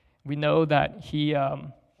 we know that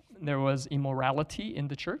there was immorality in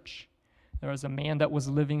the church. There was a man that was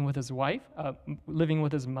living with his wife, living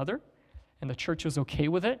with his mother, and the church was okay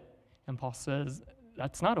with it. And Paul says,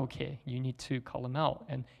 that's not okay. You need to call him out.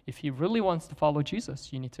 And if he really wants to follow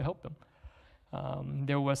Jesus, you need to help him.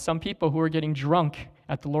 There was some people who were getting drunk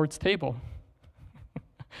at the Lord's table.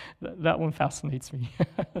 That one fascinates me.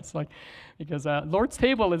 It's like, because Lord's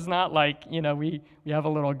table is not like, we have a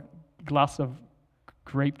little glass of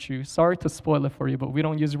grape juice. Sorry to spoil it for you, but we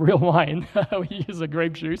don't use real wine. We use a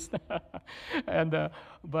grape juice.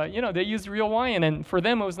 But they used real wine, and for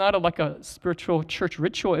them it was not like a spiritual church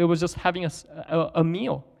ritual. It was just having a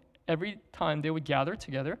meal. Every time they would gather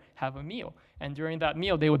together, have a meal. And during that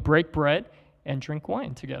meal, they would break bread and drink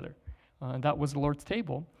wine together. That was the Lord's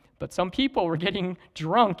table. But some people were getting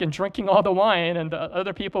drunk and drinking all the wine, and the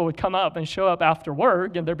other people would come up and show up after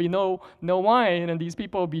work, and there'd be no wine, and these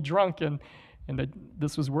people would be drunk, and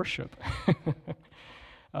this was worship.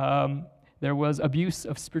 There was abuse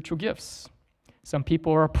of spiritual gifts. Some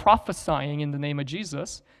people were prophesying in the name of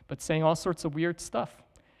Jesus, but saying all sorts of weird stuff.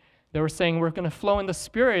 They were saying, we're going to flow in the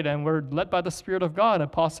Spirit, and we're led by the Spirit of God.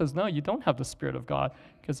 And Paul says, no, you don't have the Spirit of God,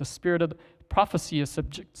 because the Spirit of prophecy is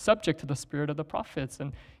subject to the Spirit of the prophets.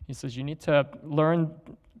 And he says, you need to learn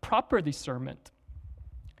proper discernment.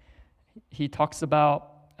 He talks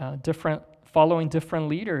about following different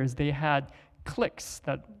leaders. They had cliques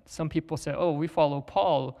that some people said, oh, we follow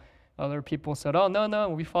Paul. Other people said, oh, no,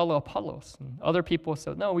 we follow Apollos. And other people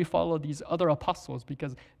said, no, we follow these other apostles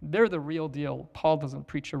because they're the real deal. Paul doesn't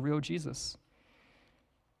preach a real Jesus.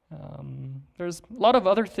 There's a lot of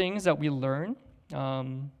other things that we learn.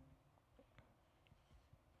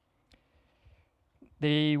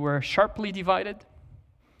 They were sharply divided,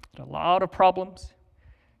 had a lot of problems,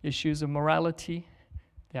 issues of morality.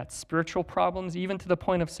 They had spiritual problems, even to the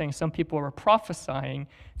point of saying some people were prophesying,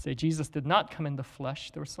 say Jesus did not come in the flesh.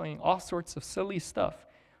 They were saying all sorts of silly stuff,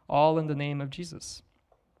 all in the name of Jesus.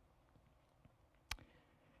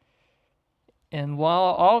 And while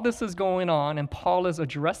all this is going on and Paul is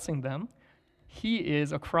addressing them, he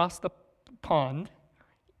is across the pond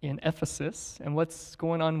in Ephesus. And what's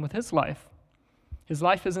going on with his life? His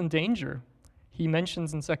life is in danger. He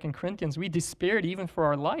mentions in 2 Corinthians, we despaired even for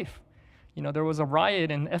our life. There was a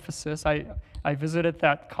riot in Ephesus. I visited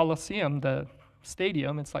that Colosseum, the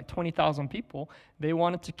stadium. It's like 20,000 people. They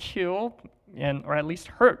wanted to kill or at least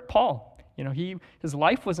hurt Paul. His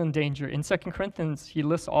life was in danger. In 2 Corinthians, he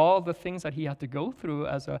lists all the things that he had to go through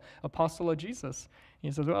as an apostle of Jesus. He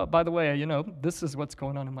says, well, by the way, this is what's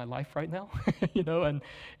going on in my life right now.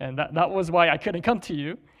 and that was why I couldn't come to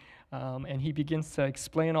you. And he begins to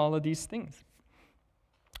explain all of these things.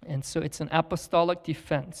 And so it's an apostolic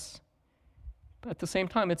defense. But at the same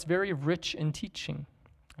time, it's very rich in teaching.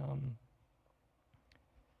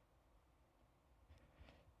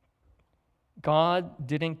 God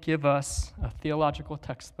didn't give us a theological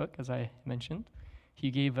textbook, as I mentioned. He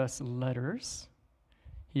gave us letters.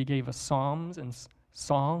 He gave us psalms and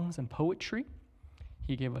songs and poetry.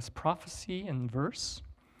 He gave us prophecy and verse.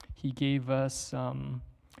 He gave us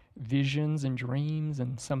visions and dreams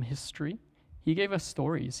and some history. He gave us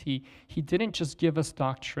stories. He didn't just give us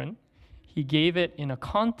doctrine. He gave it in a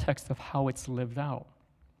context of how it's lived out.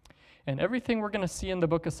 And everything we're going to see in the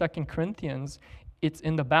book of 2 Corinthians, it's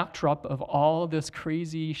in the backdrop of all this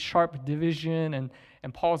crazy, sharp division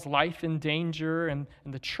and Paul's life in danger and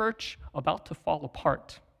the church about to fall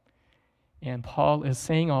apart. And Paul is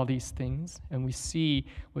saying all these things, and we see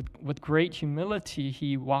with great humility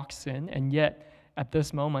he walks in, and yet at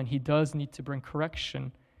this moment he does need to bring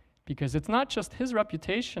correction, because it's not just his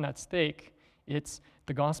reputation at stake, it's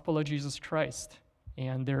the gospel of Jesus Christ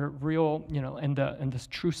and their real, and the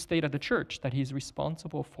true state of the church that he's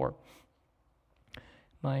responsible for.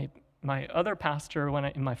 My other pastor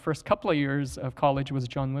in my first couple of years of college was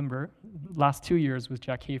John Wimber. Last 2 years was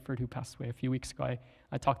Jack Hayford, who passed away a few weeks ago.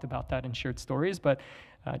 I talked about that and shared stories, but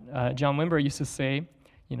John Wimber used to say,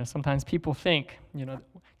 sometimes people think,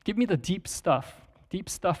 give me the deep stuff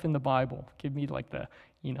in the Bible. Give me like the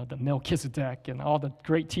Melchizedek and all the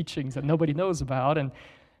great teachings that nobody knows about. And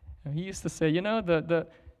he used to say,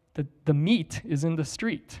 the meat is in the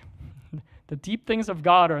street. The deep things of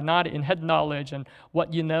God are not in head knowledge and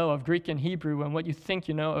what you know of Greek and Hebrew and what you think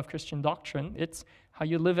you know of Christian doctrine. It's how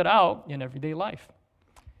you live it out in everyday life.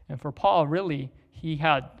 And for Paul, really, he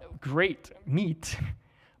had great meat,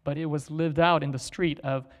 but it was lived out in the street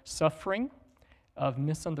of suffering, of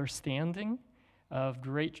misunderstanding, of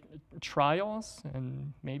great trials,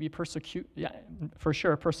 and maybe persecution.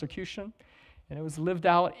 And it was lived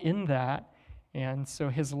out in that. And so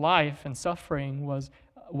his life and suffering was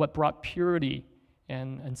what brought purity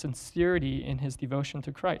and sincerity in his devotion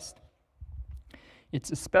to Christ. It's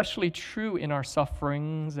especially true in our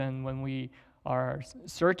sufferings and when we are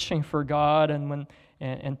searching for God and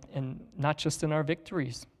not just in our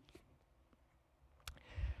victories.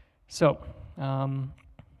 So, one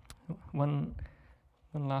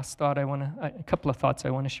last thought a couple of thoughts I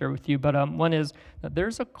want to share with you, but one is that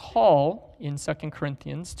there's a call in 2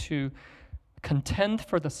 Corinthians to contend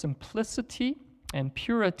for the simplicity and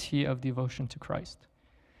purity of devotion to Christ.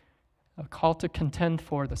 A call to contend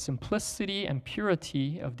for the simplicity and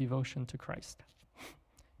purity of devotion to Christ.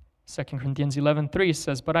 2 Corinthians 11:3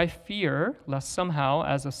 says, "But I fear lest somehow,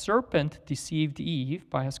 as a serpent deceived Eve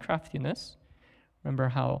by his craftiness," remember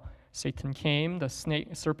how Satan came, the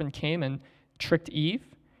serpent came and tricked Eve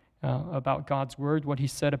about God's word, what he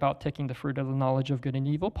said about taking the fruit of the knowledge of good and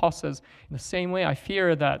evil. Paul says, in the same way, I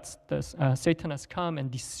fear that Satan has come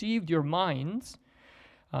and deceived your minds,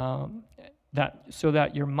 so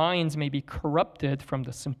that your minds may be corrupted from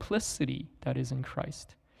the simplicity that is in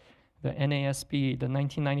Christ. The NASB, the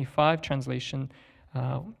 1995 translation,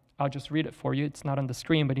 I'll just read it for you. It's not on the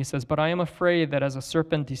screen, but he says, "But I am afraid that as a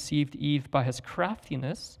serpent deceived Eve by his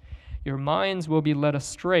craftiness, your minds will be led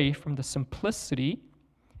astray from the simplicity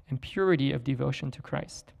and purity of devotion to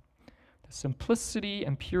Christ." The simplicity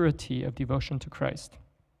and purity of devotion to Christ.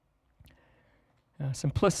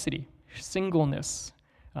 Simplicity, singleness,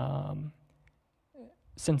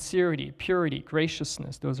 sincerity, purity,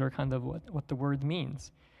 graciousness, those are kind of what the word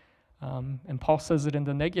means. And Paul says it in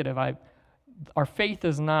the negative. Our faith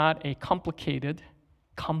is not a complicated,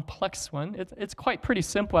 complex one. It's quite pretty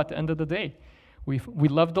simple at the end of the day. We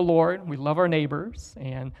love the Lord, we love our neighbors,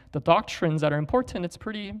 and the doctrines that are important, it's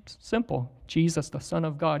pretty simple. Jesus, the Son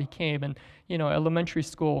of God, he came, and elementary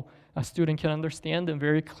school, a student can understand them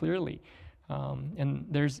very clearly. And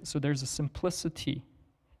there's a simplicity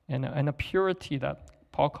and a purity that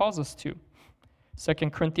Paul calls us to.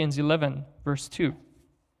 2 Corinthians 11, verse 2.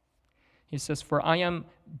 He says, "For I am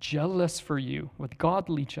jealous for you with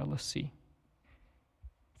godly jealousy.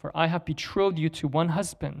 For I have betrothed you to one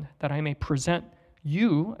husband, that I may present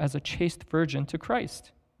you as a chaste virgin to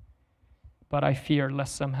Christ. But I fear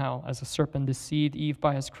lest somehow, as the serpent deceived Eve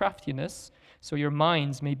by his craftiness, so your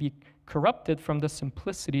minds may be corrupted from the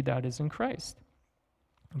simplicity that is in Christ.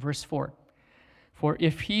 Verse 4. For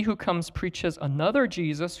if he who comes preaches another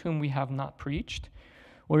Jesus whom we have not preached,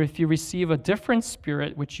 or if you receive a different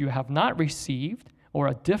spirit which you have not received, or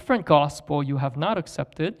a different gospel you have not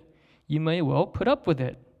accepted, you may well put up with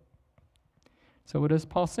it. So what is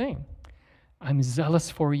Paul saying? I'm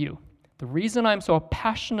zealous for you. The reason I'm so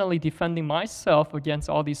passionately defending myself against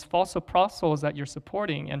all these false apostles that you're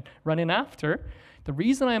supporting and running after, the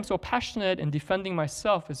reason I am so passionate in defending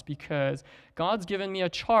myself is because God's given me a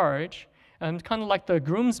charge. I'm kind of like the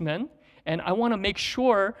groomsmen, and I want to make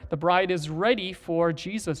sure the bride is ready for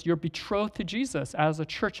Jesus. You're betrothed to Jesus as a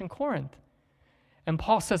church in Corinth. And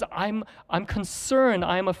Paul says, I'm concerned,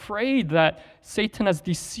 I'm afraid that Satan has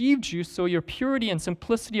deceived you, so your purity and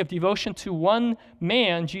simplicity of devotion to one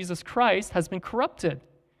man, Jesus Christ, has been corrupted.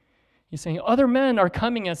 He's saying, other men are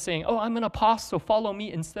coming and saying, oh, I'm an apostle, follow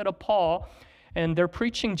me instead of Paul. And they're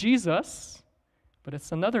preaching Jesus, but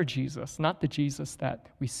it's another Jesus, not the Jesus that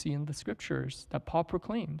we see in the scriptures that Paul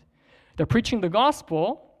proclaimed. They're preaching the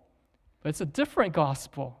gospel, but it's a different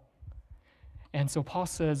gospel. And so Paul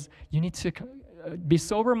says, you need to be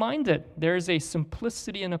sober-minded. There's a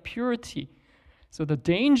simplicity and a purity. So the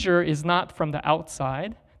danger is not from the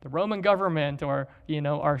outside, the Roman government or,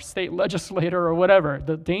 our state legislator or whatever.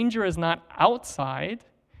 The danger is not outside.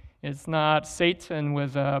 It's not Satan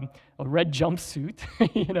with a red jumpsuit,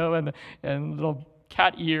 and little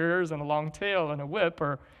cat ears and a long tail and a whip,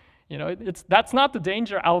 or, that's not the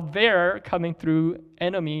danger out there coming through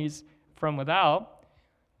enemies from without.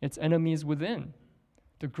 It's enemies within.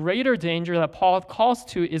 The greater danger that Paul calls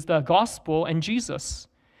to is the gospel and Jesus.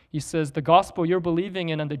 He says the gospel you're believing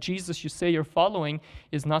in and the Jesus you say you're following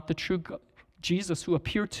is not the true Jesus who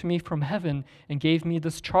appeared to me from heaven and gave me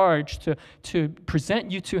this charge to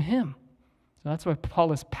present you to him. So that's why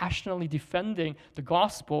Paul is passionately defending the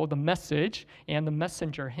gospel, the message, and the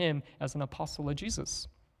messenger, him, as an apostle of Jesus.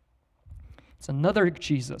 It's another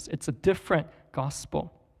Jesus. It's a different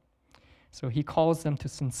gospel. So he calls them to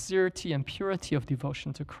sincerity and purity of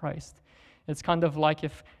devotion to Christ. It's kind of like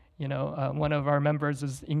if one of our members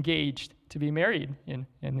is engaged to be married in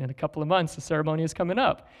a couple of months. The ceremony is coming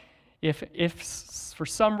up. If for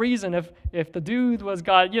some reason, if the dude was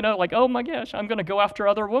God, like, oh my gosh, I'm going to go after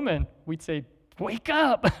other women, we'd say, wake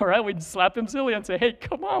up, right? We'd slap him silly and say, hey,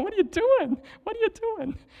 come on, what are you doing? What are you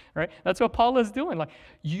doing? Right? That's what Paul is doing. Like,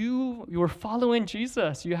 you were following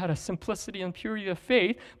Jesus. You had a simplicity and purity of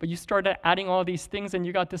faith, but you started adding all these things and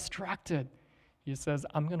you got distracted. He says,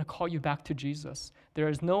 I'm going to call you back to Jesus. There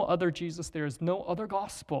is no other Jesus. There is no other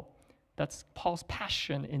gospel. That's Paul's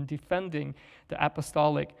passion in defending the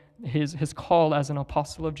apostolic, his call as an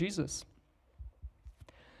apostle of Jesus.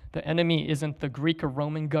 The enemy isn't the Greek or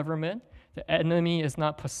Roman government. The enemy is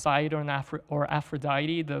not Poseidon or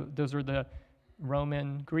Aphrodite. Those are the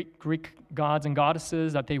Roman, Greek gods and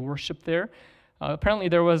goddesses that they worship there. Apparently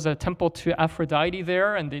there was a temple to Aphrodite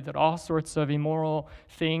there, and they did all sorts of immoral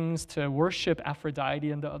things to worship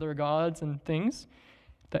Aphrodite and the other gods and things.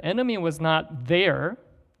 The enemy was not there,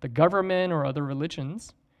 the government or other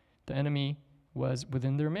religions. The enemy was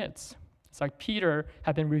within their midst. It's like Peter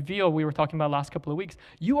had been revealed, we were talking about last couple of weeks.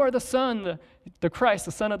 You are the Son, the Christ,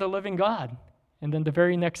 the Son of the living God. And then the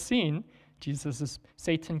very next scene, Jesus says,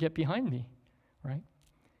 Satan, get behind me, right?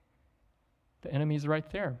 The enemy is right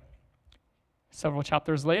there. Several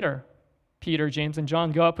chapters later, Peter, James, and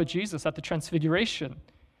John go up with Jesus at the Transfiguration.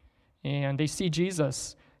 And they see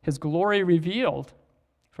Jesus, his glory revealed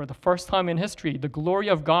for the first time in history, the glory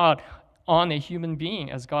of God on a human being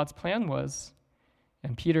as God's plan was.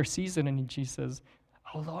 And Peter sees it and he says,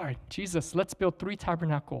 oh Lord, Jesus, let's build 3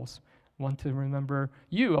 tabernacles. One to remember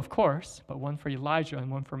you, of course, but one for Elijah and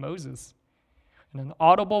one for Moses. And an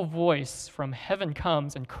audible voice from heaven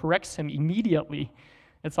comes and corrects him immediately.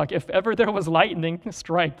 It's like if ever there was lightning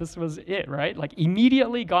strike, this was it, right? Like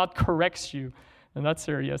immediately God corrects you. And that's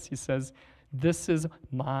serious. He says, this is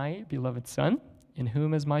my beloved Son, in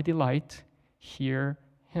whom is my delight. Hear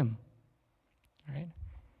him. Right?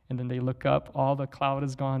 And then they look up, all the cloud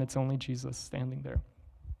is gone, it's only Jesus standing there.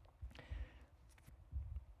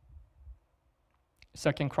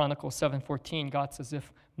 2 Chronicles 7:14, God says,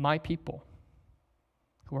 if my people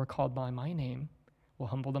who are called by my name will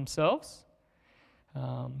humble themselves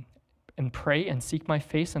and pray and seek my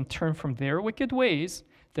face and turn from their wicked ways,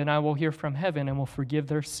 then I will hear from heaven and will forgive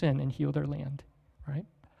their sin and heal their land. Right?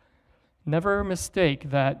 Never mistake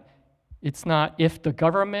that it's not if the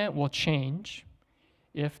government will change,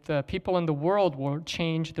 if the people in the world will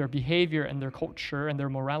change their behavior and their culture and their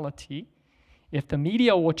morality, if the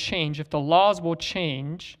media will change, if the laws will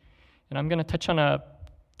change, and I'm going to touch on a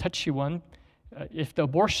touchy one, if the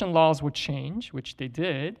abortion laws would change, which they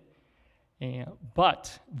did,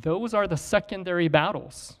 but those are the secondary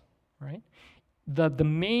battles, right? The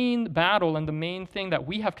main battle and the main thing that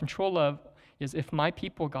we have control of is if my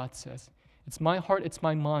people, God says, it's my heart, it's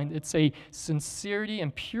my mind, it's a sincerity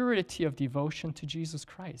and purity of devotion to Jesus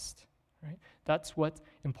Christ, right? That's what's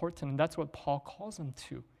important, and that's what Paul calls them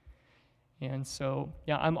to. And so,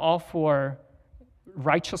 yeah, I'm all for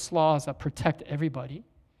righteous laws that protect everybody.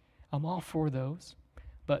 I'm all for those.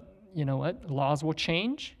 But you know what? Laws will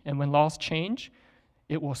change, and when laws change,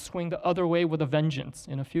 it will swing the other way with a vengeance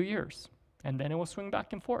in a few years. And then it will swing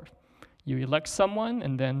back and forth. You elect someone,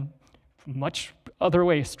 and then much other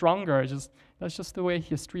way, stronger. That's just the way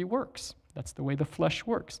history works. That's the way the flesh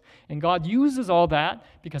works. And God uses all that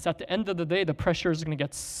because at the end of the day, the pressure is going to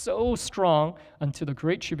get so strong until the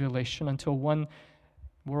Great Tribulation, until one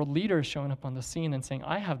world leader is showing up on the scene and saying,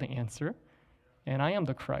 I have the answer, and I am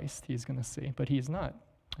the Christ, he's going to say, but he's not.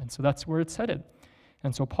 And so that's where it's headed.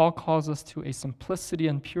 And so Paul calls us to a simplicity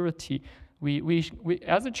and purity. We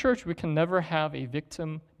as a church, we can never have a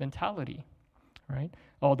victim mentality, right?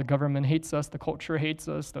 Oh, the government hates us, the culture hates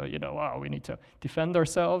us, we need to defend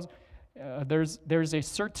ourselves. There's a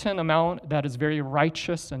certain amount that is very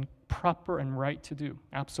righteous and proper and right to do,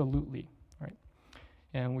 absolutely, right?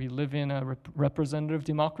 And we live in a representative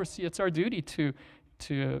democracy. It's our duty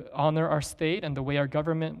to honor our state and the way our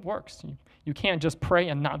government works. You can't just pray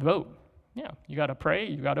and not vote. Yeah, you got to pray,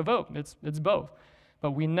 you got to vote. It's both.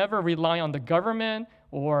 But we never rely on the government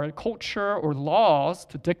or culture or laws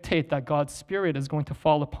to dictate that God's Spirit is going to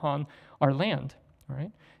fall upon our land,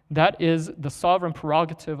 right? That is the sovereign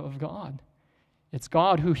prerogative of God. It's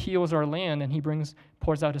God who heals our land, and he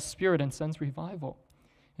pours out his Spirit and sends revival.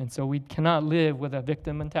 And so we cannot live with a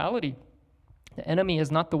victim mentality. The enemy is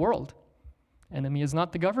not the world. The enemy is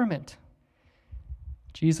not the government.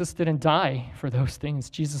 Jesus didn't die for those things.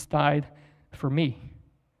 Jesus died for me,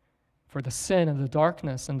 for the sin and the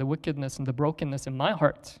darkness and the wickedness and the brokenness in my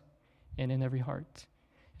heart and in every heart.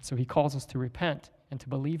 And so he calls us to repent and to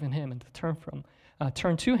believe in him and to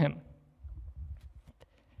turn to him.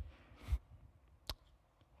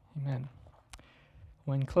 Amen.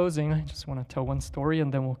 Well, in closing, I just want to tell one story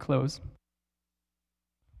and then we'll close.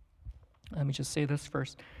 Let me just say this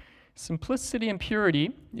first. Simplicity and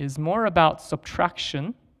purity is more about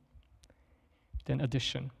subtraction than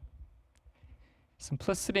addition.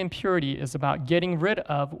 Simplicity and purity is about getting rid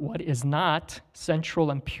of what is not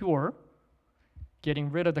central and pure,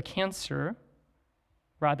 getting rid of the cancer,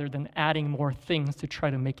 rather than adding more things to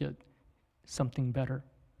try to make it something better.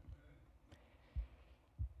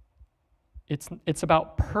 It's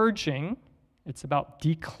about purging, it's about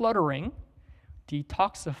decluttering,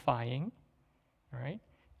 detoxifying, right?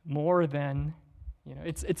 More than,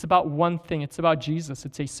 it's about one thing. It's about Jesus.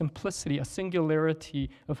 It's a simplicity, a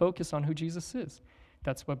singularity, a focus on who Jesus is.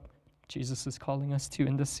 That's what Jesus is calling us to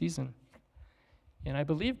in this season. And I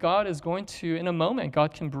believe God is going to, in a moment,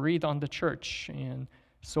 God can breathe on the church and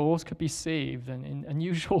souls could be saved and in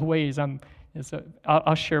unusual ways.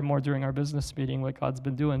 I'll share more during our business meeting what God's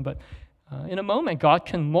been doing, but in a moment, God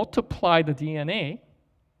can multiply the DNA,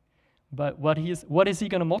 but what is he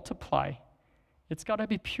going to multiply? It's got to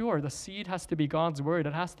be pure. The seed has to be God's word.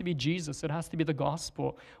 It has to be Jesus. It has to be the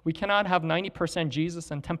gospel. We cannot have 90%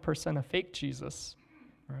 Jesus and 10% of fake Jesus,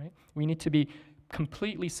 right? We need to be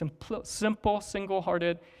completely simple,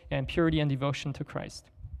 single-hearted, and purity and devotion to Christ.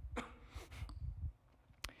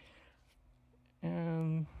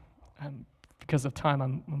 And because of time,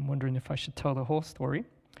 I'm wondering if I should tell the whole story.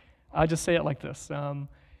 I'll just say it like this.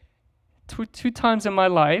 Two times in my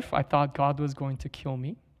life, I thought God was going to kill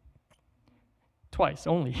me. Twice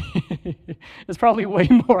only. It's probably way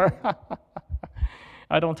more.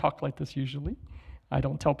 I don't talk like this usually. I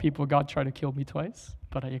don't tell people God tried to kill me twice,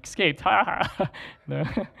 but I escaped. No.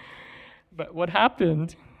 But what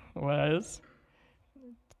happened was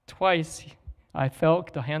twice I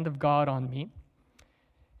felt the hand of God on me.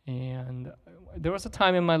 And there was a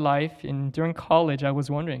time in my life, during college, I was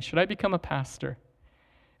wondering, should I become a pastor?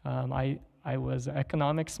 I was an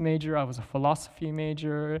economics major. I was a philosophy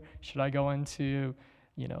major. Should I go into,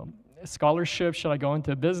 scholarship? Should I go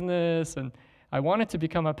into business? And I wanted to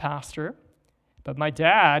become a pastor. But my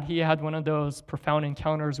dad, he had one of those profound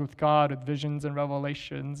encounters with God, with visions and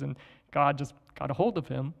revelations, and God just got a hold of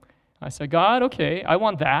him. I said, God, okay, I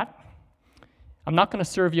want that. I'm not going to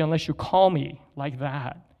serve you unless you call me like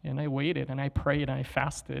that. And I waited, and I prayed, and I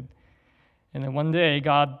fasted. And then one day,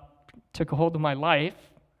 God took a hold of my life.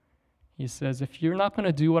 He says, if you're not going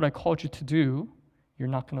to do what I called you to do, you're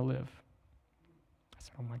not going to live.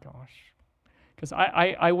 said, oh my gosh. Because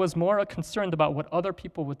I was more concerned about what other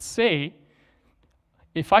people would say.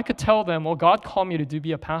 If I could tell them, well, God called me to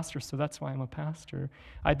be a pastor, so that's why I'm a pastor.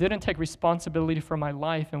 I didn't take responsibility for my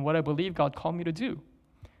life and what I believe God called me to do.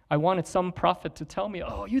 I wanted some prophet to tell me,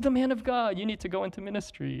 oh, you're the man of God. You need to go into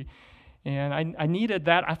ministry. And I needed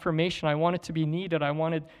that affirmation. I wanted to be needed.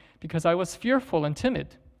 Because I was fearful and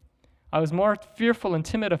timid. I was more fearful and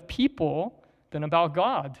timid of people than about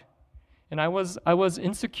God. And I was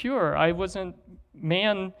insecure. I wasn't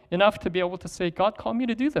man enough to be able to say, God called me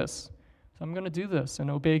to do this. So I'm going to do this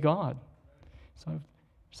and obey God.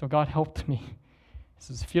 So God helped me. He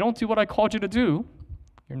says, if you don't do what I called you to do,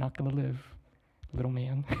 you're not going to live. Little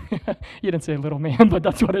man. You didn't say little man, but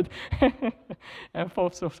that's what it. And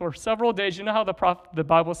so for several days, you know how the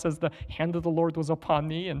Bible says the hand of the Lord was upon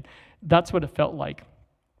me, and that's what it felt like.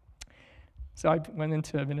 So I went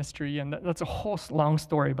into ministry, and that's a whole long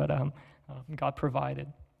story, but God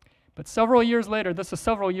provided. But several years later, this is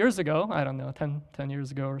several years ago, I don't know, 10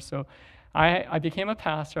 years ago or so, I became a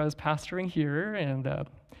pastor. I was pastoring here, and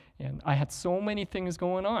I had so many things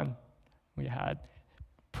going on. We had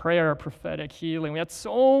prayer, prophetic healing. We had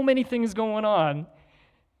so many things going on,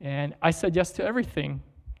 and I said yes to everything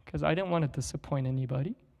because I didn't want to disappoint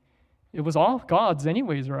anybody. It was all God's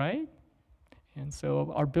anyways, right? And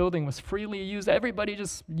so our building was freely used. Everybody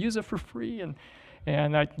just used it for free, and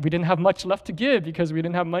we didn't have much left to give because we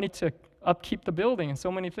didn't have money to upkeep the building and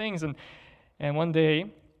so many things. And one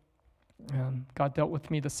day, God dealt with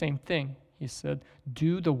me the same thing. He said,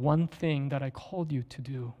 do the one thing that I called you to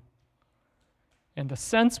do. And the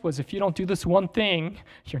sense was, if you don't do this one thing,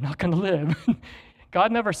 you're not going to live.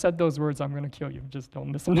 God never said those words, I'm going to kill you. Just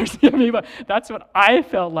don't misunderstand me. But that's what I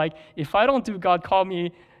felt like. If I don't do what God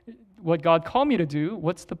called me to do,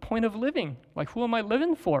 what's the point of living? Like, who am I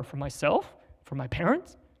living for? For myself? For my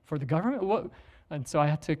parents? For the government? What? And so I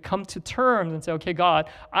had to come to terms and say, okay, God,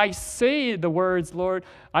 I say the words, Lord,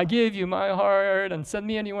 I give you my heart and send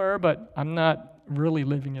me anywhere, but I'm not really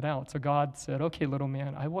living it out. So God said, okay, little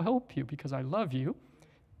man, I will help you because I love you.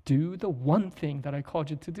 Do the one thing that I called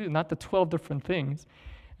you to do, not the 12 different things.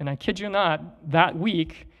 And I kid you not, that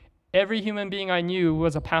week, every human being I knew who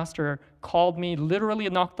was a pastor called me, literally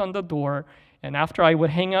knocked on the door, and after I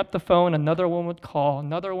would hang up the phone, another one would call,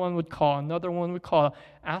 another one would call, another one would call,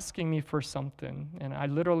 asking me for something. And I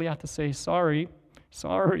literally had to say, sorry.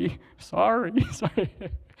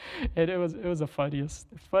 And it was the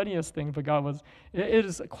funniest thing, but God was, it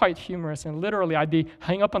is quite humorous. And literally, I'd be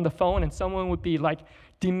hang up on the phone, and someone would be like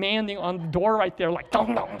demanding on the door right there, like,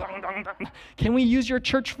 dong, dong, dong, dong, dong. Can we use your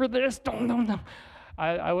church for this? Dong, dong, dong.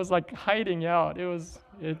 I was like hiding out. There's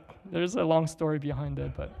a long story behind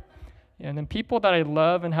it, but. And then people that I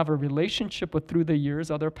love and have a relationship with through the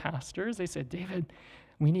years, other pastors, they say, David,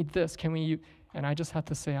 we need this. Can we? And I just had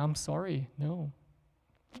to say, I'm sorry, no.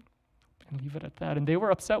 And leave it at that. And they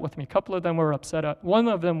were upset with me. A couple of them were upset. One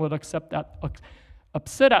of them would upset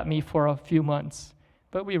at me for a few months,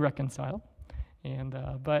 but we reconciled.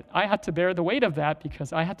 But I had to bear the weight of that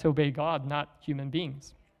because I had to obey God, not human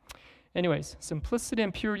beings. Anyways, simplicity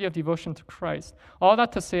and purity of devotion to Christ. All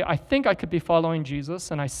that to say, I think I could be following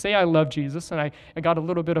Jesus, and I say I love Jesus, and I got a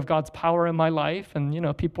little bit of God's power in my life,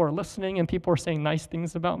 and people are listening, and people are saying nice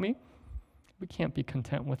things about me. We can't be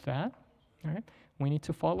content with that. All right? We need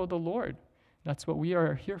to follow the Lord. That's what we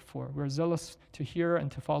are here for. We're zealous to hear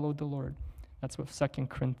and to follow the Lord. That's what 2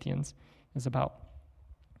 Corinthians is about.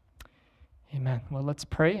 Amen. Well, let's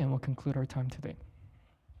pray, and we'll conclude our time today.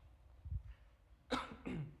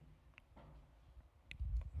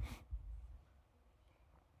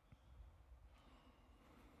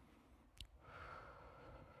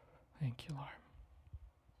 Thank you, Lord.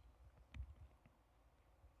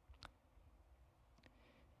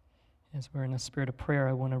 As we're in a spirit of prayer,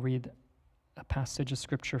 I want to read a passage of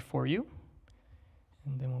scripture for you,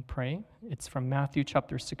 and then we'll pray. It's from Matthew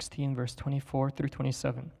chapter 16, verse 24 through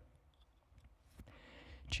 27.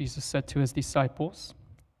 Jesus said to his disciples,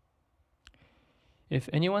 "If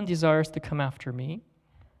anyone desires to come after me,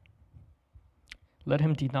 let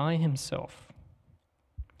him deny himself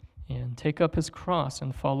and take up his cross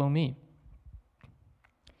and follow me.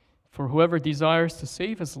 For whoever desires to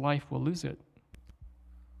save his life will lose it.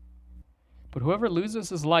 But whoever loses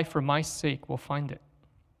his life for my sake will find it.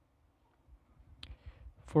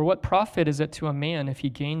 For what profit is it to a man if he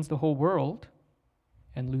gains the whole world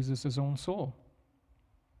and loses his own soul?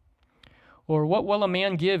 Or what will a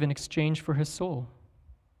man give in exchange for his soul?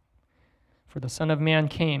 For the Son of Man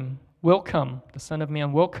the Son of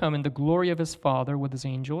Man will come in the glory of his Father with his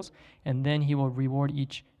angels, and then he will reward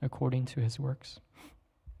each according to his works."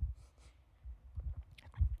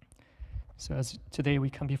 So as today we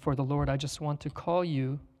come before the Lord, I just want to call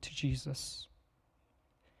you to Jesus.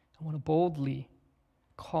 I want to boldly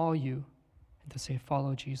call you and to say,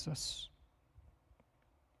 follow Jesus.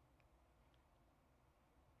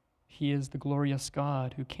 He is the glorious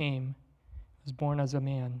God who came, was born as a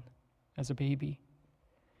man, as a baby.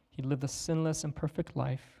 He lived a sinless and perfect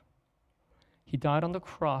life. He died on the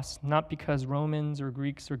cross, not because Romans or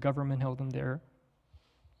Greeks or government held him there.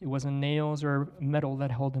 It wasn't nails or metal that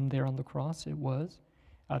held him there on the cross. It was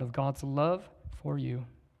out of God's love for you.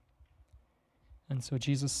 And so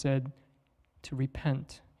Jesus said to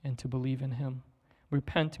repent and to believe in him.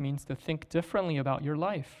 Repent means to think differently about your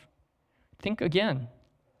life. Think again.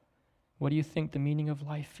 What do you think the meaning of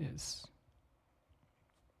life is?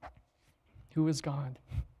 Who is God?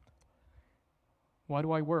 Why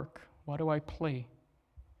do I work? Why do I play?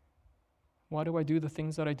 Why do I do the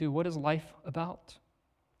things that I do? What is life about?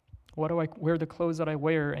 Why do I wear the clothes that I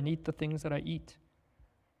wear and eat the things that I eat?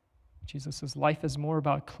 Jesus says life is more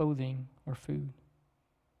about clothing or food.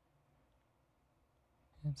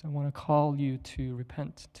 And so I want to call you to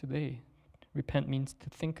repent today. Repent means to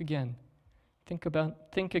think again.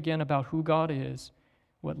 Think again about who God is,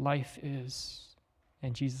 what life is.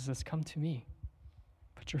 And Jesus says, come to me.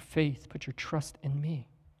 Put your faith, put your trust in me.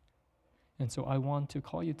 And so I want to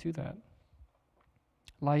call you to that.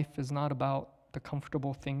 Life is not about the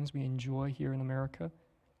comfortable things we enjoy here in America.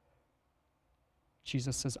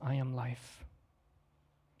 Jesus says, I am life,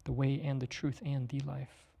 the way and the truth and the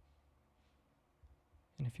life.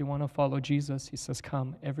 And if you want to follow Jesus, he says,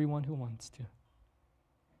 come, everyone who wants to.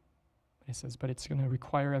 But he says, but it's going to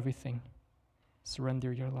require everything.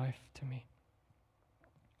 Surrender your life to me.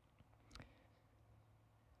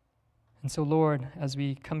 And so, Lord, as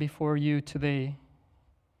we come before you today,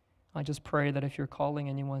 I just pray that if you're calling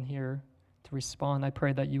anyone here to respond, I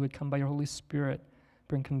pray that you would come by your Holy Spirit,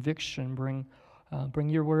 bring conviction, bring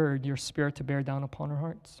your word, your spirit to bear down upon our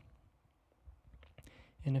hearts.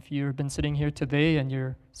 And if you've been sitting here today and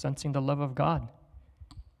you're sensing the love of God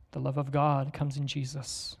comes in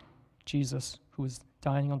Jesus. Jesus, who is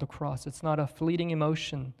dying on the cross. It's not a fleeting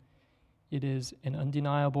emotion. It is an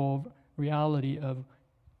undeniable reality of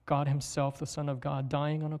God himself, the Son of God,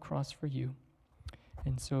 dying on a cross for you.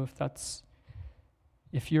 And so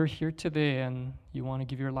if you're here today and you want to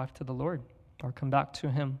give your life to the Lord or come back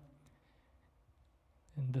to him,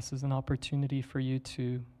 and this is an opportunity for you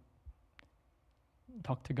to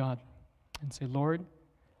talk to God and say, Lord,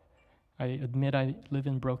 I admit I live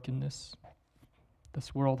in brokenness.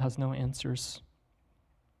 This world has no answers.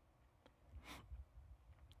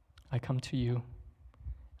 I come to you.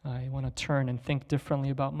 I want to turn and think differently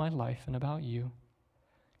about my life and about you.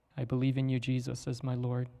 I believe in you, Jesus, as my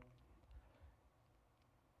Lord.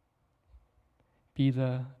 Be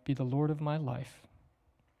the Lord of my life.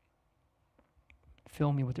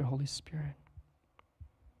 Fill me with your Holy Spirit.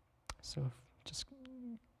 So just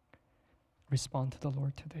respond to the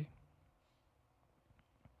Lord today.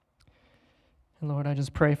 And Lord, I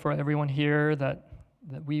just pray for everyone here that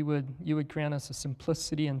you would grant us a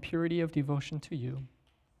simplicity and purity of devotion to you.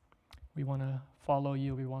 We want to follow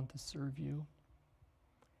you. We want to serve you.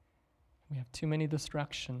 We have too many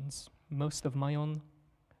distractions, most of my own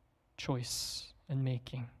choice and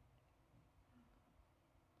making.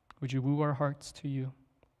 Would you woo our hearts to you?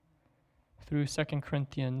 Through 2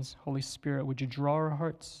 Corinthians, Holy Spirit, would you draw our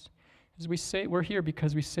hearts? As we say, we're here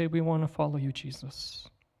because we say we want to follow you, Jesus.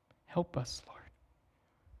 Help us, Lord.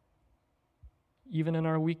 Even in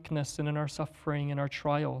our weakness and in our suffering and our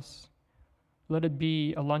trials, let it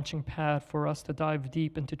be a launching pad for us to dive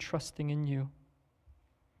deep into trusting in you,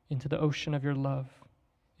 into the ocean of your love,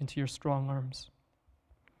 into your strong arms.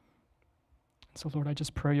 So, Lord, I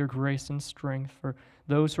just pray your grace and strength for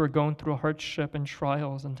those who are going through hardship and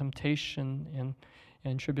trials and temptation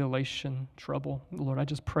and tribulation, trouble. Lord, I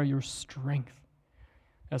just pray your strength.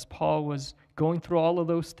 As Paul was going through all of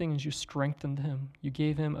those things, you strengthened him. You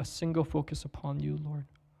gave him a single focus upon you, Lord.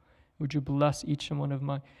 Would you bless each and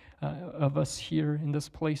one of us here in this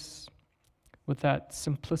place with that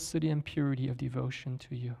simplicity and purity of devotion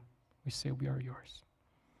to you. We say we are yours.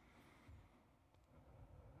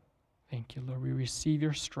 Thank you, Lord. We receive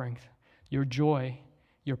your strength, your joy,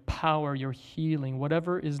 your power, your healing,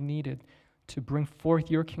 whatever is needed to bring forth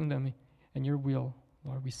your kingdom and your will.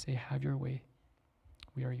 Lord, we say, have your way.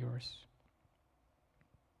 We are yours.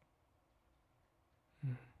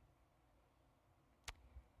 In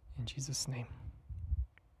Jesus' name.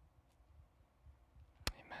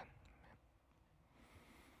 Amen.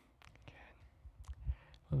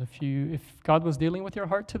 Well, if God was dealing with your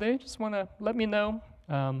heart today, just want to let me know.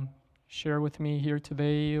 Share with me here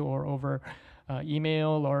today or over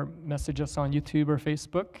email or message us on YouTube or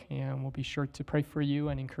Facebook, and we'll be sure to pray for you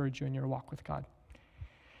and encourage you in your walk with God.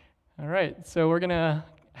 All right, so we're going to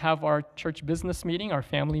have our church business meeting, our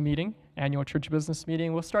family meeting, annual church business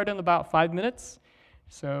meeting. We'll start in about 5 minutes.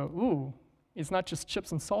 So, it's not just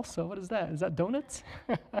chips and salsa. What is that? Is that donuts?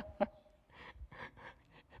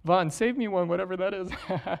 Vaughn, save me one, whatever that is.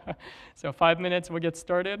 So 5 minutes, we'll get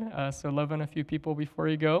started. So love on a few people before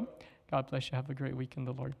you go. God bless you. Have a great week in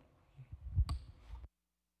the Lord.